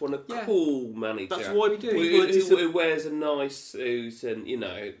people just want a cool manager? That's why we do. Who wears a nice suit and,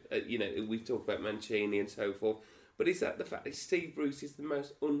 we talk about Mancini and so forth. But is that the fact that Steve Bruce is the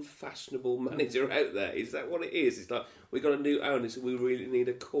most unfashionable manager out there? Is that what it is? It's like, we've got a new owner, so we really need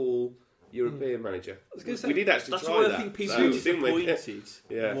a cool European manager. I was going to say, we did actually that's try why that. I think people are disappointed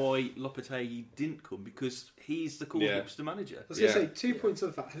why Lopetegui didn't come, because he's the cool hipster manager. I was going to say 2 points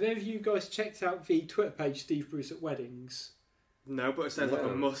of that. Have any of you guys checked out the Twitter page Steve Bruce at Weddings? No, but it sounds like a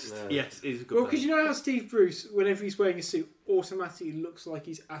must. No. Yes, it is a good Well, because you know how Steve Bruce, whenever he's wearing a suit, automatically looks like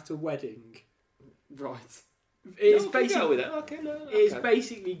he's at a wedding? Right. It's It's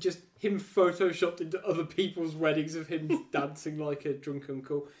basically just him photoshopped into other people's weddings of him dancing like a drunk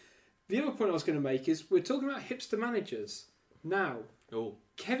uncle. The other point I was going to make is we're talking about hipster managers. Now,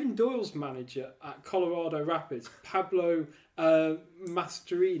 Kevin Doyle's manager at Colorado Rapids, Pablo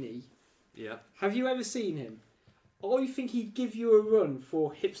Masterini. Yeah. Have you ever seen him? I think he'd give you a run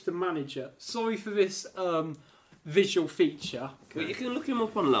for hipster manager. Sorry for this visual feature. But you can look him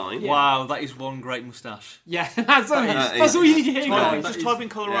up online. Yeah. Wow, that is one great moustache. Yeah, that's all you need to hear, guys. Just type in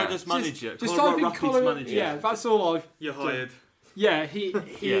Colorado's manager. Just type in Rapids manager. Yeah, that's all I've You're hired. Yeah, he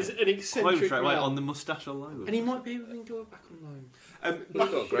is an eccentric man. On the moustache alone. And he might be able to go back on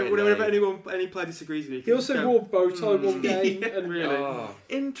loan. Whenever any player disagrees with you, he also wore bow tie one game. And really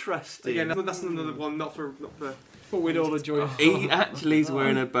interesting. Again, that's another one. Not for. But we'd all enjoy. He actually is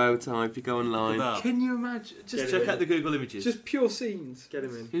wearing a bow tie. If you go online, can you imagine? Just check out the Google images. Just pure scenes. Get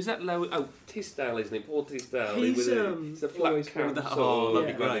him in. Who's that low? Oh, Tisdale, isn't it? Paul Tisdale. He's the flat cap. That'd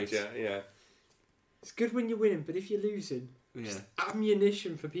be great. Yeah. It's good when you're winning, but if you're losing, just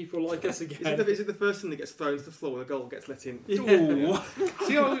ammunition for people like us again. Is it the first thing that gets thrown to the floor when the goal gets let in? Yeah.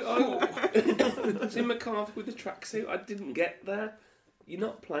 See McCarthy with the tracksuit. I didn't get there. You're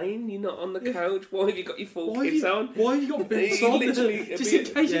not playing. You're not on the couch. Why have you got your full kits on? Why have you got boots on? Just in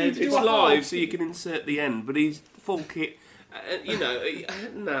case you need to do it's live, so you can insert the end. But he's full kit.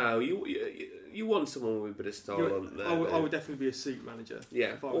 No, you want someone with a bit of style on there. I would definitely be a suit manager.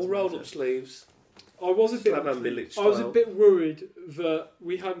 Yeah, all rolled up sleeves. I was a bit worried that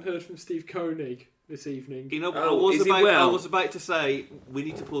we hadn't heard from Steve Koenig this evening. You know, I was about to say we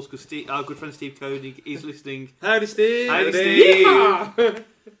need to pause because our good friend Steve Koenig is listening. Howdy, Steve. Howdy, Steve.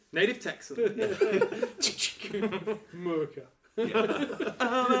 Native Texan. Merca.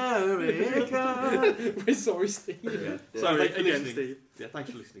 America. We're sorry, Steve. Yeah. Yeah. Sorry, Again, listening. Steve. Yeah, thanks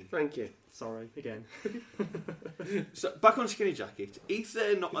for listening. Thank you. Sorry, again. So back on Skinny Jacket, is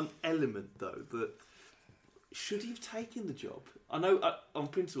there not an element though that should he have taken the job? I know on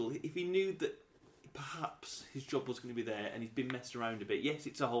principle, if he knew that perhaps his job was going to be there and he's been messed around a bit, yes,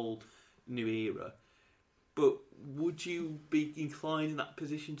 it's a whole new era, but would you be inclined in that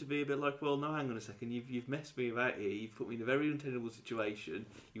position to be a bit like, well, no, hang on a second, you've messed me about here, you've put me in a very untenable situation,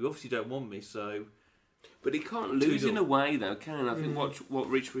 you obviously don't want me, so... But he can't lose in a way, though, can he? I think what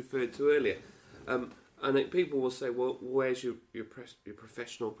Rich referred to earlier. And people will say, well, where's your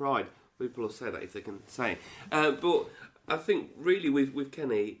professional pride? People will say that if they can say it. But I think really with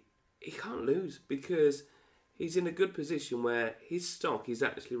Kenny, he can't lose because he's in a good position where his stock is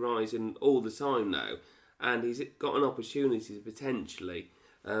actually rising all the time now, and he's got an opportunity potentially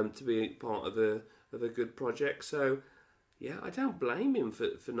to be part of a good project. So, yeah, I don't blame him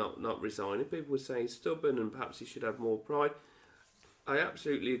for not resigning. People would say he's stubborn and perhaps he should have more pride. I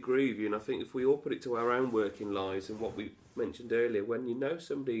absolutely agree with you, and I think if we all put it to our own working lives and what we mentioned earlier, when you know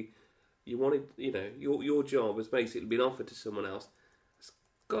somebody, you wanted, your job has basically been offered to someone else, it's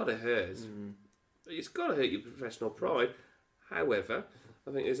got to hurt. It's got to hurt your professional pride. However,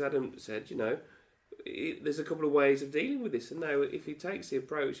 I think as Adam said, there's a couple of ways of dealing with this, and now if he takes the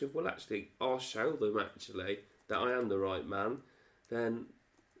approach of, well, actually, I'll show them actually that I am the right man, then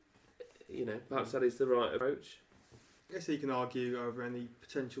perhaps that is the right approach. I guess he can argue over any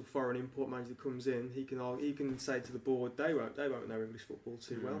potential foreign import manager that comes in. He can say to the board they won't know English football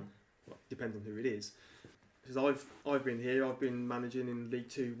too well. Depends on who it is. Because I've been here, I've been managing in League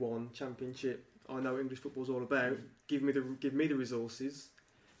 2, 1, Championship. I know what English football's all about. Give me the resources,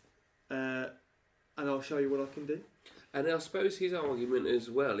 and I'll show you what I can do. And I suppose his argument as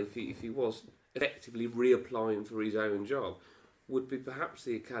well, if he was effectively reapplying for his own job, would be perhaps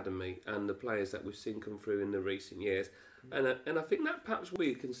the academy and the players that we've seen come through in the recent years. And I think that perhaps will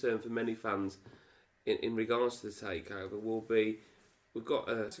be a concern for many fans in regards to the takeover will be, we've got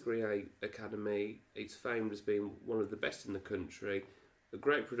a Category A academy, it's famed as being one of the best in the country, a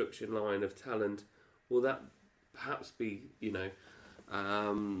great production line of talent. Will that perhaps be,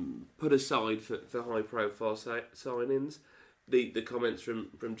 put aside for high profile signings? The comments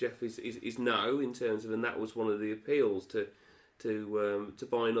from Jeff is no, in terms of, and that was one of the appeals to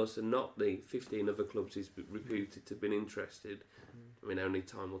buying us and not the 15 other clubs he's reputed to have been interested. I mean, only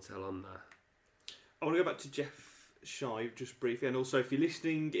time will tell on that. I want to go back to Jeff Shive just briefly, and also if you're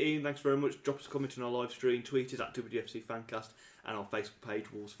listening in, thanks very much. Drop us a comment on our live stream, tweet us at WFC Fancast, and our Facebook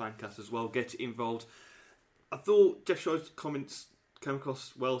page, Wolves Fancast as well. Get involved. I thought Jeff Shive's comments came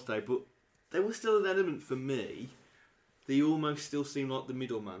across well today, but there was still an element for me that he almost still seemed like the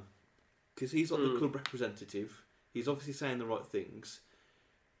middleman, because he's like the club representative. He's obviously saying the right things,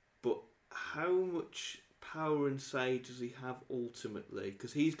 but how much power and say does he have ultimately?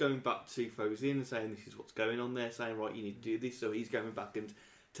 Because he's going back to Fozin and saying this is what's going on there, saying right, you need to do this, so he's going back and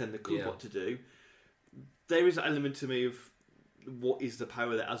telling the club what to do. There is an element to me of what is the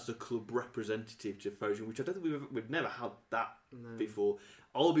power there as the club representative to Fozin, which I don't think we've never had that before.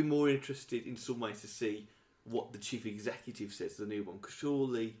 I'll be more interested in some ways to see what the chief executive says to the new one, because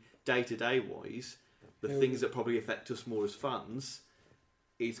surely day-to-day wise, the things that probably affect us more as fans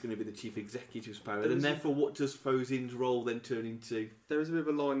is going to be the chief executive's power. And therefore, what does Fozin's role then turn into? There is a bit of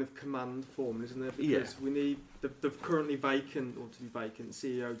a line of command formed, isn't there? Because we need the currently vacant, or to be vacant,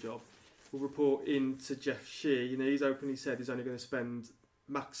 CEO job will report into Jeff Shi. He's openly said he's only going to spend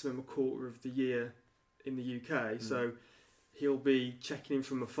maximum a quarter of the year in the UK. So he'll be checking in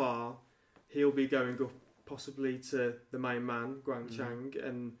from afar. He'll be going up possibly to the main man, Guang Chang,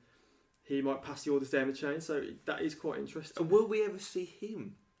 and he might pass the orders down the chain, so that is quite interesting. And will we ever see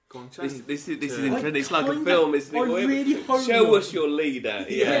him? This is interesting. It's like a film, isn't it? I really hope Show us your leader.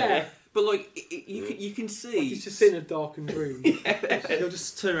 Yeah. But you can see like he's just in a darkened room. He'll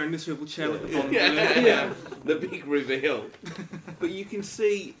just turn around this swivel chair at the bottom. The big reveal. But you can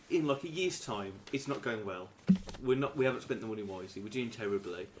see in like a year's time, it's not going well. We haven't spent the money wisely. We're doing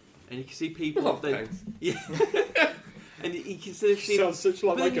terribly, and you can see people. And you can sort of see. Sounds such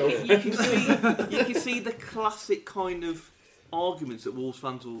like my girlfriend. You can see the classic kind of arguments that Wolves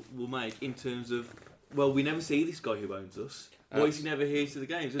fans will make in terms of, well, we never see this guy who owns us. Why is he never here to the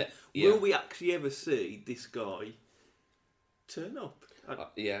games? Will we actually ever see this guy turn up?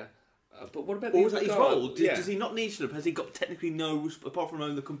 But what about or is that his role? Does he not need to? Has he got technically no, apart from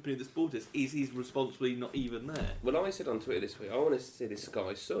owning the company that sport is his responsibility not even there? Well, I said on Twitter this week, I want to see this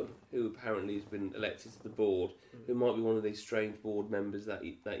guy's son, who apparently has been elected to the board, who might be one of these strange board members that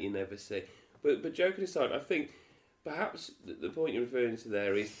you never see. But joking aside, I think perhaps the point you're referring to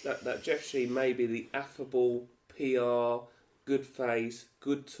there is that Jeff Shi may be the affable PR, good face,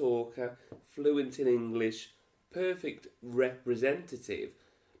 good talker, fluent in English, perfect representative,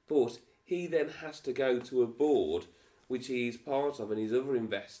 but he then has to go to a board, which he's part of, and his other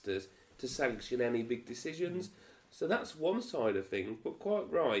investors, to sanction any big decisions. So that's one side of things, but quite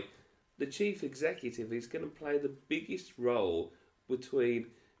right, the chief executive is going to play the biggest role between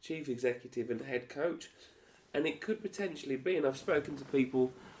chief executive and head coach. And it could potentially be, and I've spoken to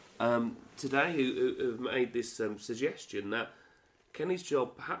people today who have made this suggestion, that Kenny's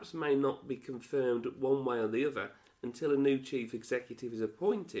job perhaps may not be confirmed one way or the other until a new chief executive is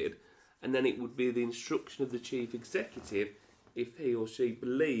appointed, and then it would be the instruction of the chief executive if he or she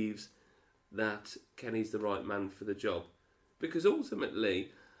believes that Kenny's the right man for the job. Because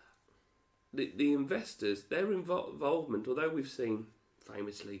ultimately, the investors, their involvement, although we've seen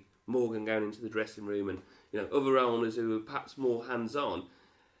famously Morgan going into the dressing room and other owners who are perhaps more hands-on,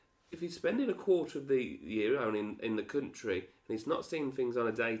 if he's spending a quarter of the year owning in the country and he's not seeing things on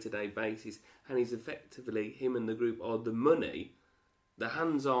a day-to-day basis, and he's effectively, him and the group are the money, the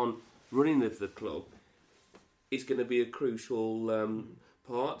hands-on running of the club is going to be a crucial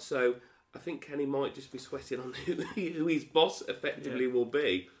part. So I think Kenny might just be sweating on who his boss effectively will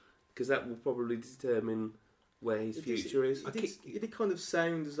be, because that will probably determine where his future is. It kind of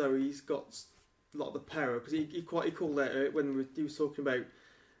sounds as though he's got a lot of the power, because he called out when he was talking about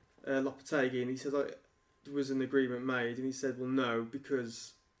Lopetegui, and he said there was an agreement made, and he said, well, no,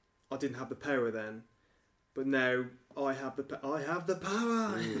 because I didn't have the power then, but now I have the power.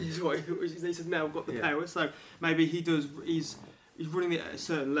 He said, now I've got the power. So maybe he's running it at a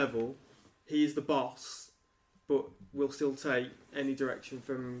certain level. He is the boss, but will still take any direction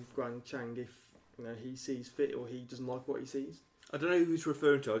from Guang Chang if he sees fit or he doesn't like what he sees. I don't know who he's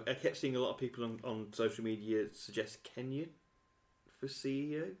referring to. I kept seeing a lot of people on social media suggest Kenyon for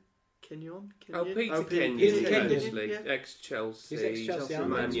CEO. Kenyon? Peter Kenyon, obviously. Ex-Chelsea,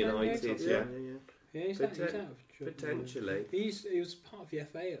 Man United. He's out of job. Potentially. He was part of the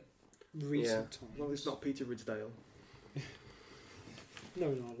FA at recent times. Well, it's not Peter Ridsdale.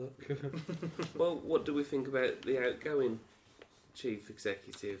 No, look. Well, what do we think about the outgoing chief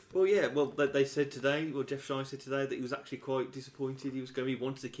executive? Well, they said today, Jeff Shi said today, that he was actually quite disappointed. He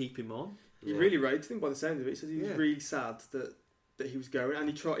wanted to keep him on. He really rated him by the sound of it. He said he was really sad that he was going, and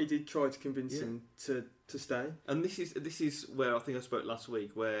he did try to convince him to stay. And this is where I think I spoke last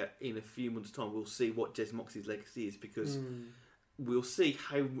week, where in a few months' time we'll see what Jez Moxey's legacy is, because we'll see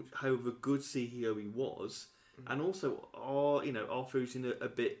how of a good CEO he was. And also, our Fu's in a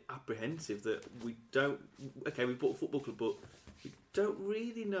bit apprehensive that we don't. Okay, we bought a football club, but we don't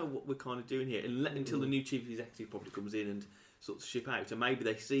really know what we're kind of doing here, until the new chief executive probably comes in and sort of ship out. And maybe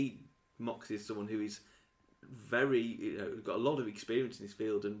they see Moxey as someone who is very, got a lot of experience in this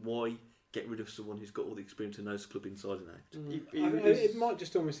field, and why get rid of someone who's got all the experience and knows the club inside and out? It might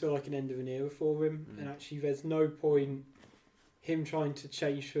just almost feel like an end of an era for him, and actually, there's no point him trying to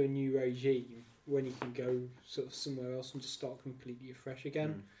change to a new regime when he can go sort of somewhere else and just start completely afresh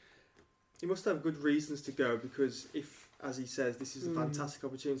again. He must have good reasons to go, because if, as he says, this is a fantastic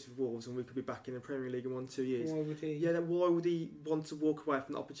opportunity for Wolves and we could be back in the Premier League in 1-2 years. Why would he? Yeah, then why would he want to walk away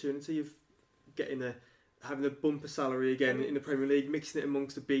from the opportunity of having a bumper salary again in the Premier League, mixing it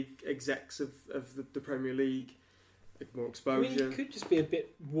amongst the big execs of the Premier League, more exposure? He could just be a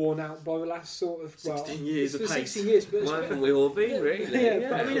bit worn out by the last sort of 16 years of pace. 16 years, but why haven't we all been, really?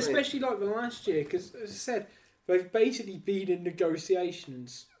 Yeah, but I mean, especially like the last year, because as I said, they've basically been in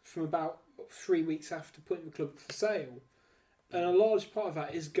negotiations from about 3 weeks after putting the club for sale, and a large part of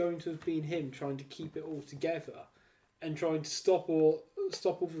that is going to have been him trying to keep it all together and trying to stop all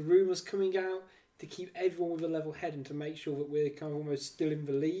the rumours coming out, to keep everyone with a level head and to make sure that we're kind of almost still in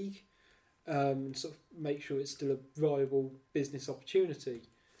the league, and sort of make sure it's still a viable business opportunity.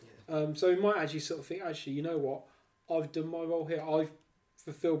 So he might actually sort of think, actually, you know what, I've done my role here, I've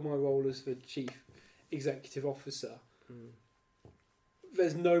fulfilled my role as the chief executive officer.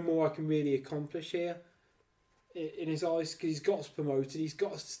 There's no more I can really accomplish here in his eyes, because he's got us promoted, he's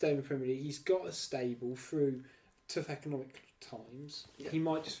got us to stay in the Premier League, he's got us stable through tough economic times. He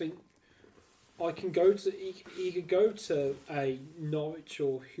might just think, I can go to he could go to a Norwich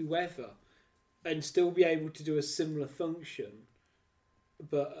or whoever and still be able to do a similar function,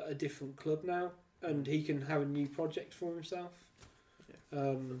 but at a different club now, and he can have a new project for himself.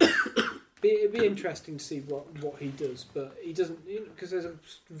 It'd be interesting to see what he does, but he doesn't, because there's a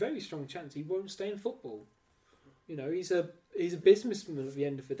very strong chance he won't stay in football. he's a businessman at the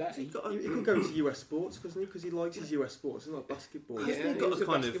end of the day. He could go to US sports, couldn't he? Because he likes his US sports, it's not basketball. Yeah, he was a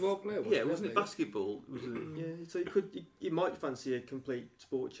basketball player. Wasn't it basketball? Yeah, so he might fancy a complete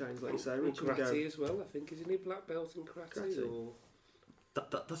sport change, like you say. And karate as well, I think. Isn't he black belt in karate? Or...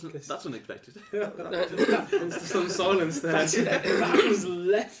 That's unexpected. There's some silence there. That was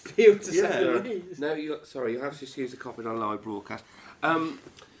left field to say the least. No, you have to just use a copy on live broadcast.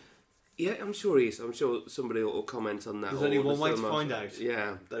 Yeah, I'm sure he is. I'm sure somebody will comment on that. There's only one way to find out.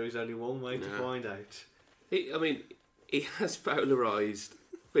 Yeah. There is only one way to find out. He has polarised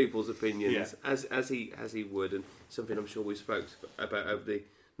people's opinions as he would, and something I'm sure we spoke about over the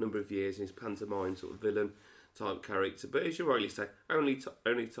number of years in his pantomime sort of villain type character. But as you rightly say, only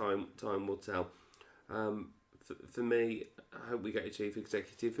time will tell. For me, I hope we get a chief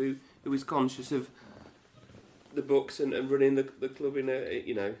executive who is conscious of the books and running the club in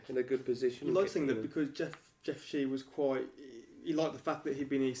a good position. You like to think that because Jeff Shi was he liked the fact that he'd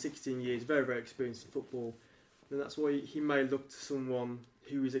been here 16 years, very, very experienced in football, and that's why he may look to someone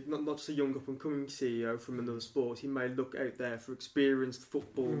who is not just a young up and coming CEO from another sport. He may look out there for experienced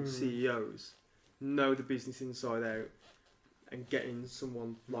football CEOs, know the business inside out, and getting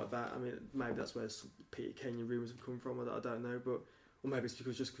someone like that. I mean, maybe that's where Peter Kenyon rumours have come from. I don't know, but. Or maybe it's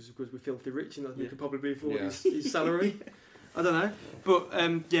because we're filthy rich and we could probably afford his salary. I don't know. But,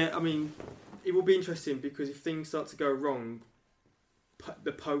 it will be interesting because if things start to go wrong,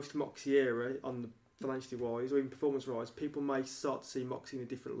 the post-Moxie era, on the financially wise or even performance-wise, people may start to see Moxie in a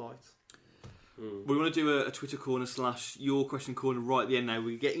different light. We want to do a Twitter corner / your question corner right at the end now.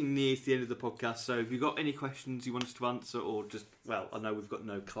 We're getting near to the end of the podcast, so if you've got any questions you want us to answer, or just, I know we've got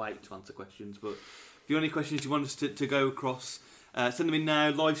no clout to answer questions, but if you've got any questions you want us to go across, send them in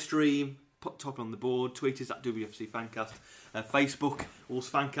now, live stream, top on the board, tweet us at WFC Fancast, Facebook, Wolves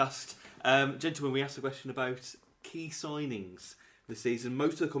Fancast. Gentlemen, we asked a question about key signings this season.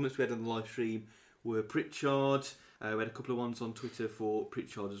 Most of the comments we had on the live stream were Pritchard. We had a couple of ones on Twitter for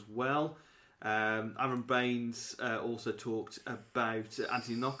Pritchard as well. Aaron Baines also talked about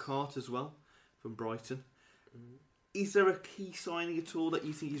Anthony Knockhart as well, from Brighton. Is there a key signing at all that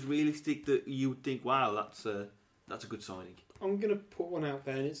you think is realistic, that you would think, wow, that's a good signing? I'm going to put one out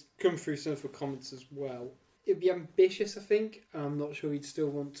there, and it's come through some of the comments as well. It'd be ambitious, I think. I'm not sure he'd still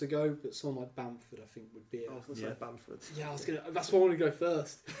want to go, but someone like Bamford, I think, would be. I was going to say Bamford. Yeah, that's why I want to go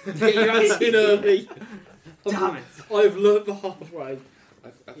first. Get your answer in early. Damn it! I've learnt the hard way.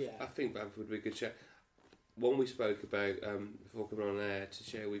 I think Bamford would be a good shout. One we spoke about before coming on air to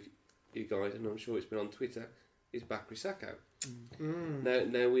share with you guys, and I'm sure it's been on Twitter, is Bakary Sakho.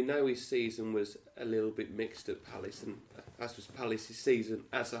 Now we know his season was a little bit mixed at Palace, and as was Palace's season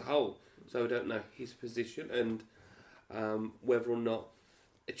as a whole. So I don't know his position and whether or not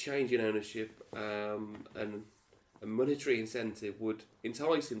a change in ownership and a monetary incentive would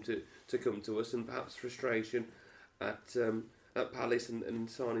entice him to come to us, and perhaps frustration at Palace and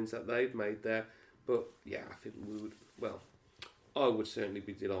signings that they've made there. But yeah, I think we would. Well, I would certainly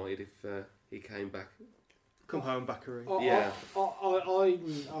be delighted if he came back. Come home, Bakary.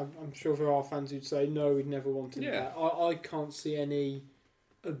 I'm sure there are fans who'd say no, we'd never want him back. I can't see any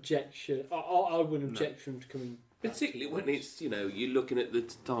objection. I wouldn't object for him to coming. Particularly when it's, you're looking at the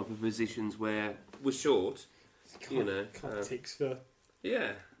type of positions where we're short. Ticks the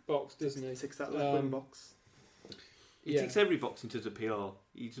box, doesn't he? Ticks that left wing box. He ticks every box in terms of PR.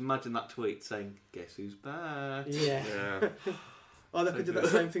 You just imagine that tweet saying, "Guess who's back?" Yeah. They could do that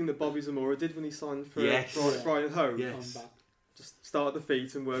same thing that Bobby Zamora did when he signed for Brian Home. Yes. Just start at the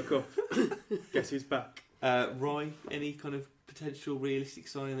feet and work up. Guess who's back? Roy, any kind of potential realistic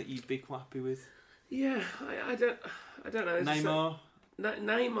signing that you'd be quite happy with? Yeah, I don't know. Neymar?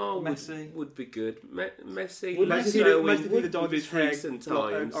 Neymar Messi would be good. Messi would with his recent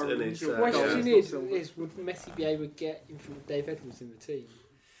times. The question is, would Messi be able to get in front of Dave Edwards in the team?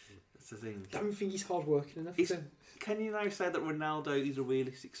 That's the thing. I don't think he's hard working enough. Can you now say that Ronaldo is a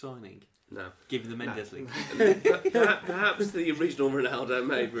realistic signing? No. Given the Mendes link. Perhaps the original Ronaldo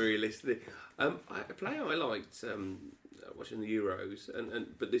may be realistic. A player I liked watching the Euros,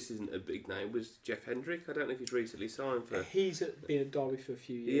 but this isn't a big name, was Jeff Hendrick. I don't know if he's recently signed for. He's been at Derby for a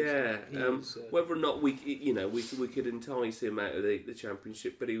few years. Yeah. Whether or not we could entice him out of the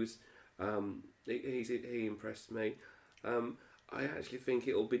Championship, but he was he impressed me. I actually think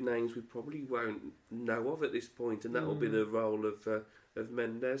it'll be names we probably won't know of at this point, and that will be the role of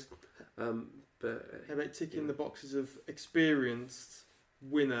Mendes. But how about ticking the boxes of experienced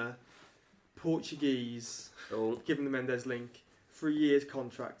winner, Portuguese, given the Mendes link, 3 years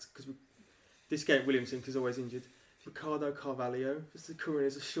contract, because this game Williamson, because he's always injured. Ricardo Carvalho, just the current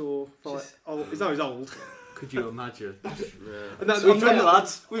is a sure fight. He's old. Could you imagine? And that's, We've done it,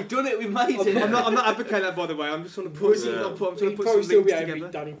 lads. We've done it. We've made it. I'm not advocating that, by the way. I'm just trying to put some. I'm trying to He'd put probably some still be links able to together.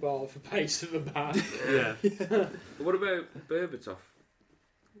 beat Danny Barr for pace at the back. Yeah. What about Berbatov?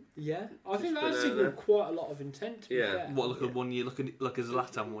 Yeah, I think Just that's signalled quite a lot of intent. To be fair. What, like a 1 year, like a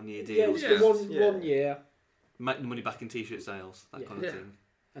Zlatan 1 year deal? Yeah, it's the one year. Make the money back in t-shirt sales, that kind of thing.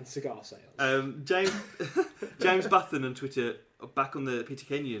 And cigar sales. James Bathen on Twitter, back on the Peter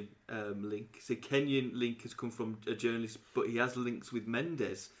Kenyon link, said Kenyon link has come from a journalist, but he has links with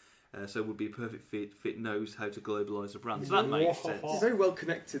Mendes, so would be a perfect fit, knows how to globalise a brand. So that makes sense. He's very well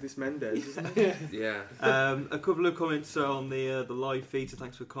connected, this Mendes, isn't he? Yeah. A couple of comments on the live feed, so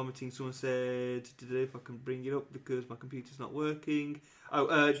thanks for commenting. Someone said, if I can bring it up because my computer's not working.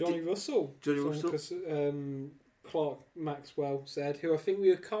 Johnny Russell. Clark Maxwell said, who I think we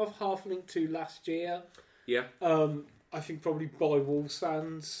were kind of half linked to last year. Yeah. I think probably by Wolves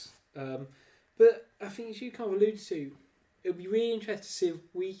fans. But I think, as you kind of alluded to, it would be really interesting to see if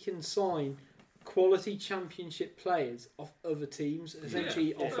we can sign quality championship players off other teams,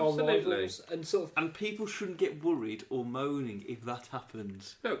 essentially off our rivals, and people shouldn't get worried or moaning if that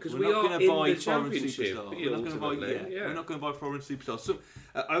happens. No, because we're we not are going to in buy the foreign championship. superstars. We're not going to buy foreign superstars. So,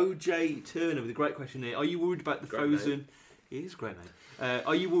 OJ Turner with a great question here: are you worried about the Fosun? It is a great name.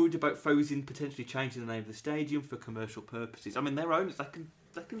 Are you worried about Fosun potentially changing the name of the stadium for commercial purposes? I mean, their owners, they can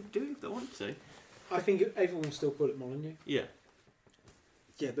do it if they want to. I think everyone will still call it Molineux. Yeah.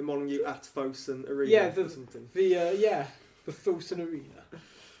 Yeah, the Molineux at Fosun Arena or something. The Fosun Arena.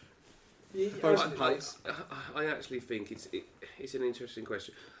 I actually think it's an interesting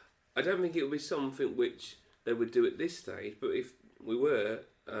question. I don't think it would be something which they would do at this stage, but if we were,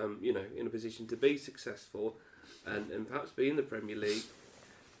 in a position to be successful and perhaps be in the Premier League,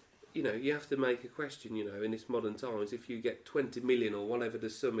 you have to make a question, in this modern times, if you get 20 million or whatever the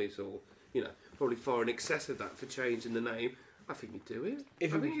sum is, or, probably far in excess of that for changing the name, I think you'd do it.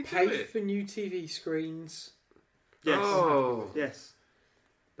 If we paid for new TV screens... Yes. Oh. Yes.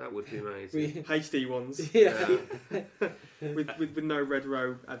 That would be amazing. HD ones. Yeah. with no red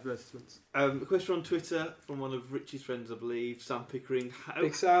row advertisements. A question on Twitter from one of Richie's friends, I believe, Sam Pickering.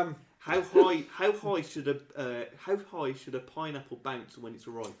 Big Sam. How high should a pineapple bounce when it's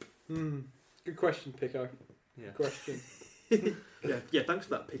ripe? Good question, Pico. Yeah. Good question. Yeah. Thanks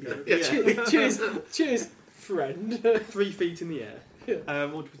for that, Pico. Yeah. Cheers, friend. 3 feet in the air.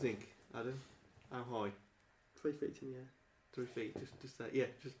 What do you think, Adam? How high? 3 feet in the air. 3 feet. Just that. Yeah.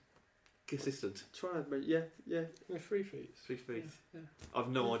 Just consistent. Try it, mate. Yeah. 3 feet. 3 feet. Yeah. I've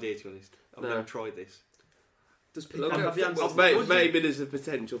no idea, to be honest. I've never tried this. Does Pico have the answer? Maybe there's a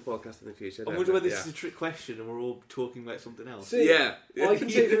potential podcast in the future. I wonder whether this is a trick question and we're all talking about something else. See, yeah. I can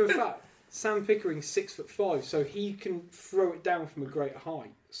say for a fact, Sam Pickering's 6'5", so he can throw it down from a great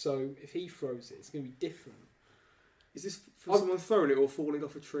height. So if he throws it, it's going to be different. Is this from someone throwing it or falling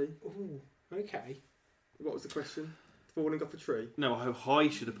off a tree? Ooh, okay. What was the question? Falling off a tree? No, how high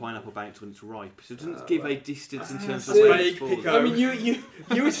should a pineapple bounce when it's ripe? So it doesn't give a distance in terms of see. where it's falling. I mean, you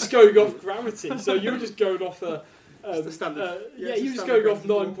were just going off gravity, so you were just going off a... the standard. you were just going off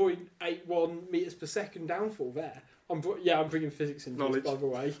 9.81 metres per second downfall there. I'm bringing physics into this, by the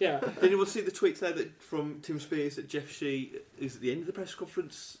way. Yeah. Did anyone see the tweet there that from Tim Spears that Jeff Shi is at the end of the press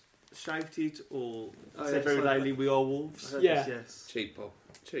conference shouted or said very loudly, "We are Wolves"? Yes. Cheap pop.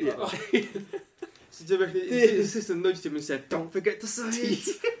 So do you reckon his assistant nudged him and said, "Don't forget to say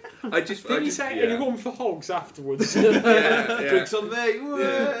it"? Did he say anyone for hogs afterwards? Drinks on me.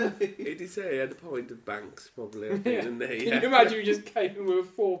 Yeah. He did say he had a point of Banks, probably. I think, didn't he? Can you imagine he just came in with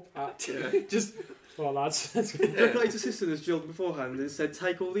a 4-pack? Just, well, lads. Do you reckon his assistant has drilled beforehand and said,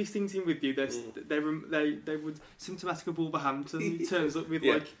 "Take all these things in with you." They would symptomatic of Wolverhampton. He turns up with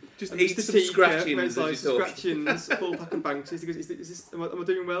just eat some scratchings. Scratchings, 4-pack and Banks. He goes, "Is this? Am I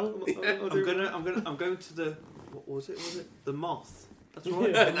doing well? I'm going to the. What was it? Was it the Moth? That's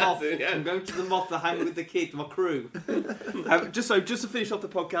right. The Moth. I'm going to the Moth to hang with the kids, my crew. Just to finish off the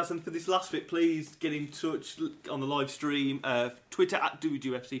podcast, and for this last bit, please get in touch on the live stream. Twitter at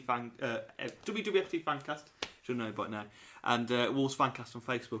WWFC Fancast. Should know by now. And Wolves Fancast on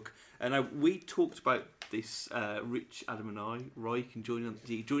Facebook. Now we talked about this. Rich, Adam, and I. Roy can join on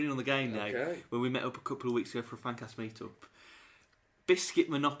the game now. Okay. When we met up a couple of weeks ago for a Fancast meetup. Biscuit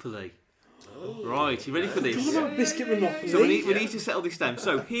Monopoly. Oh, right, you ready for this? Talk about Biscuit Monopoly. So we need to settle this down.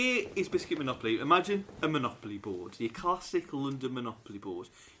 So here is Biscuit Monopoly. Imagine a Monopoly board, your classic London Monopoly board.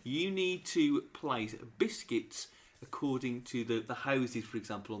 You need to place biscuits according to the houses, for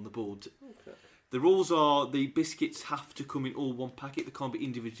example, on the board. Okay. The rules are the biscuits have to come in all one packet. They can't be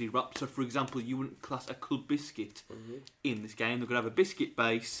individually wrapped. So, for example, you wouldn't class a club biscuit in this game. They're going to have a biscuit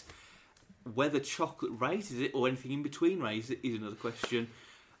base. Whether chocolate raises it or anything in between raises it is another question.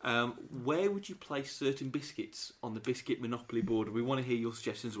 Where would you place certain biscuits on the biscuit monopoly board? We want to hear your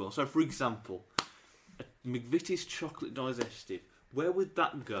suggestions as well. So, for example, a McVitie's chocolate digestive. Where would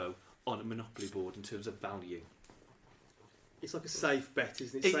that go on a monopoly board in terms of value? It's like a safe bet,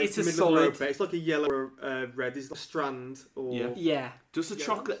 isn't it? It's a solid bet. It's like a yellow or red. It's like a strand or yeah. Does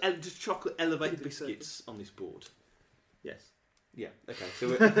chocolate elevate the biscuits on this board? Yes. Yeah. Okay. So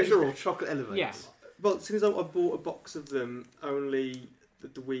we're sure chocolate elevates. Yes. Well, since I bought a box of them only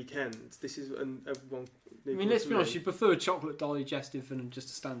the weekend, this is one. I mean, let's be honest. You prefer a chocolate digestive than just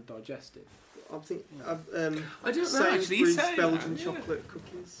a standard digestive. I think I don't know. Actually, Sainsbury's Belgian chocolate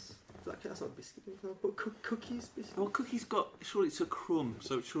cookies. That's not a biscuit, but cookies. Biscuit. Well, cookies got. Surely it's a crumb,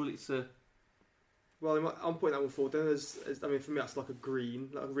 so surely it's a. Well, I'm putting that one forward. Then I mean, for me, that's like a green,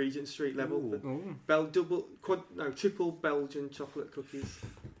 like a Regent Street level. Triple Belgian chocolate cookies.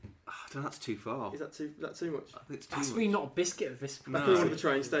 I don't know, that's too far. Is that too much? I think it's too That's much. really not a biscuit at this point. Back in one of the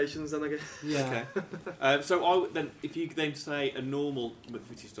train stations, then I guess. Yeah. Okay. So if you then say a normal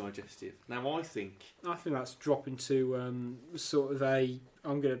McVitie's digestive. Now I think that's dropping to sort of a.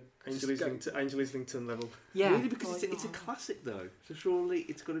 I'm gonna. Angel Islington level. Yeah. Really, because it's a classic though. So surely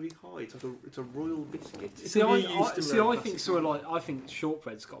it's got to be high. It's a royal biscuit. I think sort of like I think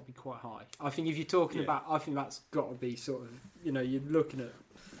shortbread's got to be quite high. I think if you're talking about, I think that's got to be sort of you're looking at.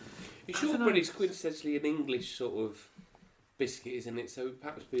 Shortbread is quintessentially an English sort of biscuit, isn't it? So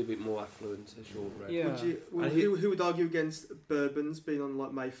perhaps be a bit more affluent to shortbread. Yeah. Who would argue against bourbons being on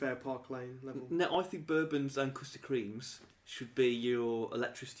like Mayfair Park Lane level? No, I think bourbons and custard creams should be your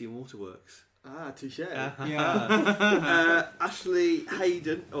electricity and waterworks. Ah, touche. Yeah. Ashley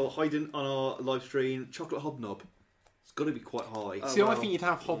Hayden on our live stream, chocolate hobnob. It's got to be quite high. I think you'd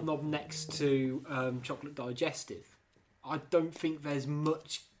have hobnob next to chocolate digestive. I don't think there's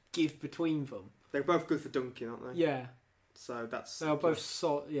much give between them. They're both good for dunking, aren't they? Yeah. So that's. They're both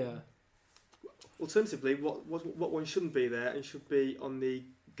yeah. Alternatively, what one shouldn't be there and should be on the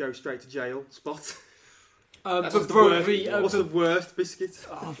go straight to jail spot. What's the worst biscuit?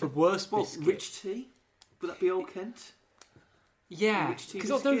 Oh, the worst biscuit. Rich tea? Would that be Old Kent? Yeah,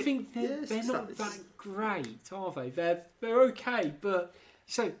 because I don't think they're not that great, are they? They're okay, but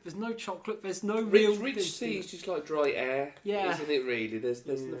so there's no chocolate. There's no real rich tea is just like dry air, isn't it? Really, there's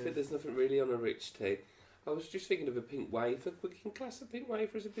nothing really on a rich tea. I was just thinking of a pink wafer. We can class a pink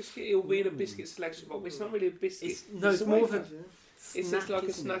wafer as a biscuit. It'll be in a biscuit selection box. It's not really a biscuit. It's more of a. It's just like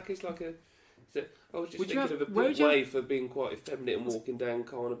a snack. It's like a. So I was just thinking of a pink wafer being quite effeminate and walking down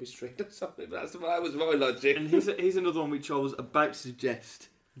Carnaby Street or something. But that was my logic. And here's another one which I was about to suggest,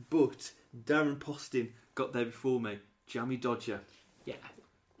 but Darren Postin got there before me. Jammy Dodger. Yeah.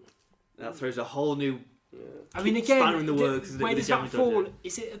 That throws a whole new. I mean, again, in the works, where does that fall?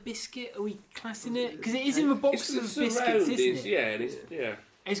 Is it a biscuit? Are we classing it? Because it is in the box of biscuits, isn't it? Yeah,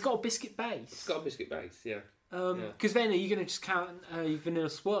 it's got a biscuit base. It's got a biscuit base, yeah. Because then are you going to just count a vanilla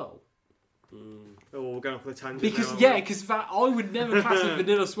swirl? Oh, we're going off the tangent. Because I would never class a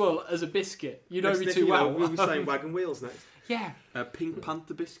vanilla swirl as a biscuit. You know me too well. We'll be saying wagon wheels next. Yeah. Pink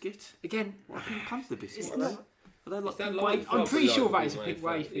Panther biscuit. Again, Pink Panther biscuit. It's not. I'm pretty sure that is a pink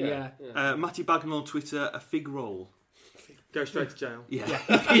wafer. Yeah. Matty Bagnall on Twitter, a fig roll. Go straight to jail.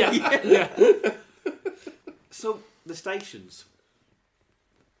 Yeah. So the stations.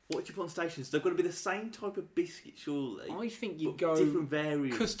 What do you put on stations? They've got to be the same type of biscuit, surely. I think you go different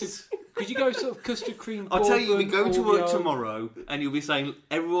variants. Custard. Could you go sort of custard cream? I'll tell you, we go to work tomorrow, and you'll be saying,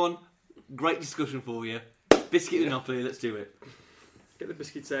 "Everyone, great discussion for you. Biscuit Monopoly, let's do it." Get the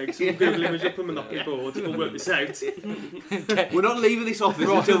biscuits eggs. We'll Google image up on Monopoly board. We'll work this out. We're not leaving this office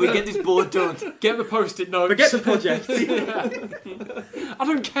until we get this board done. Get the post-it notes. Forget the project. I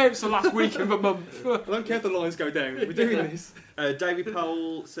don't care if it's the last week of a month. I don't care if the lines go down. We're doing this. David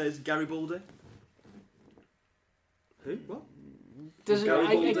Powell says Garibaldi. Who? What? Doesn't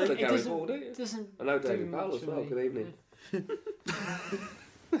Garibaldi? Doesn't. I know David Powell as well. Good evening.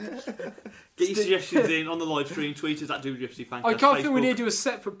 Get your suggestions in on the live stream. Tweet us at WFC Fancast. I can't think we need to do a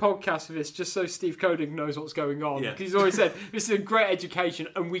separate podcast for this, just so Steve Coding knows what's going on. Because he's always said this is a great education,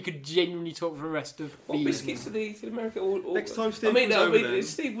 and we could genuinely talk for the rest of. What biscuits do they eat in America? Next time Steve comes over,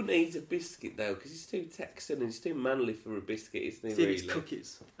 Steve wouldn't eat a biscuit though, because he's too Texan and he's too manly for a biscuit, isn't he? Steve really? eats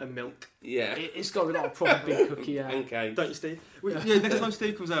cookies and milk. Yeah, it's got to be like a proper big cookie. Yeah. Okay. Don't you, Steve? Next time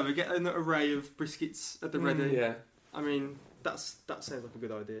Steve comes over, get an array of biscuits at the ready. Yeah. I mean, that sounds like a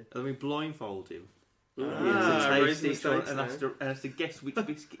good idea. I mean, blindfold him. Raising the stakes and has to guess which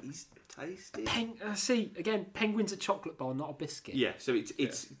biscuit he's tasted. See, again, Penguin's a chocolate bar, not a biscuit. Yeah, so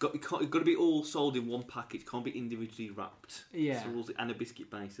it's got to be all sold in one package. Can't be individually wrapped. Yeah, and a biscuit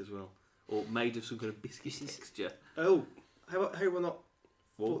base as well. or made of some kind of biscuit mixture. Oh, how have I not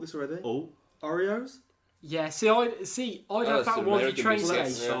thought this already? Oh, Oreos? Yeah, I'd have that one of the train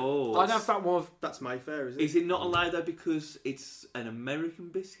station. Oh, I'd have that one of... That's Mayfair, is it? Is it not allowed though because it's an American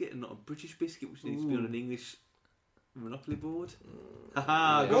biscuit and not a British biscuit, which needs to be on an English Monopoly board?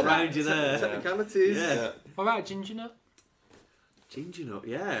 Haha, got round you there. Technicalities. Yeah. What about ginger nut? Ginger nut,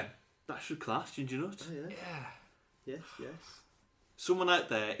 yeah. That should class, ginger nut. Oh, yeah. Yeah. Yes. Someone out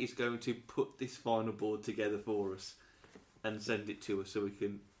there is going to put this final board together for us and send it to us so we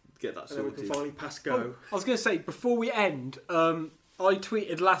can get that And then we sorted. can finally pass go. I was going to say, before we end, I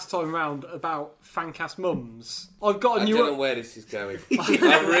tweeted last time round about Fancast mums. I've got a new... I don't know where this is going.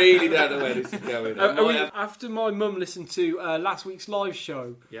 I really don't know where this is going. After my mum listened to last week's live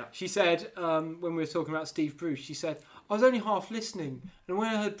show, Yeah. she said, when we were talking about Steve Bruce, she said, I was only half listening, and when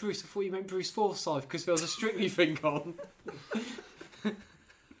I heard Bruce, I thought you meant Bruce Forsyth because there was a Strictly thing on.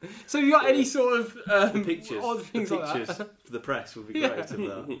 So have you got any sort of Pictures, odd things the like pictures that? for the press would be great of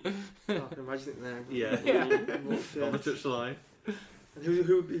that. I can imagine it now. Yeah. Yeah. On the touchline. And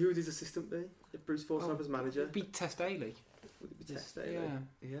who would his assistant be? If Bruce Forsyth as manager? Be Tess Daly. Would it be Tess Daly? Yeah.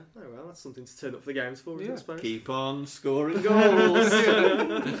 Yeah. Oh well, that's something to turn up for the games for, Yeah. I suppose. Keep on scoring goals.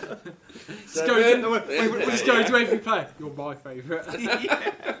 We'll just go to every player. You're my favourite.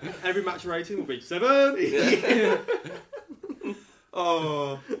 Every match rating will be 7.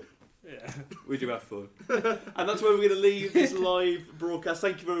 Oh, Yeah. we do have fun. And that's where we're going to leave this live broadcast.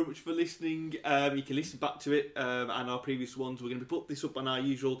 Thank you very much for listening. You can listen back to it and our previous ones. We're going to put this up on our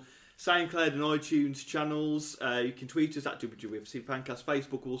usual SoundCloud and iTunes channels. You can tweet us at WWFC Fancast,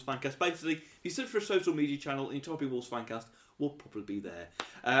 Facebook, Wolves Fancast. Basically, if you search for a social media channel and you type in Wolves Fancast, we'll probably be there.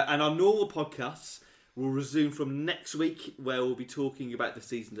 And our normal podcasts will resume from next week, where we'll be talking about the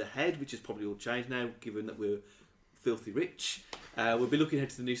seasons ahead, which has probably all changed now, given that we're filthy rich. We'll be looking ahead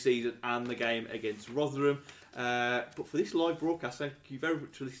to the new season and the game against Rotherham. But for this live broadcast, thank you very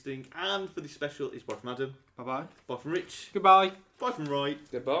much for listening. And for this special, it's bye from Adam. Bye-bye. Bye from Rich. Goodbye. Bye from Roy.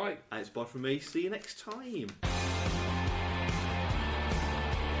 Goodbye. And it's bye from me. See you next time.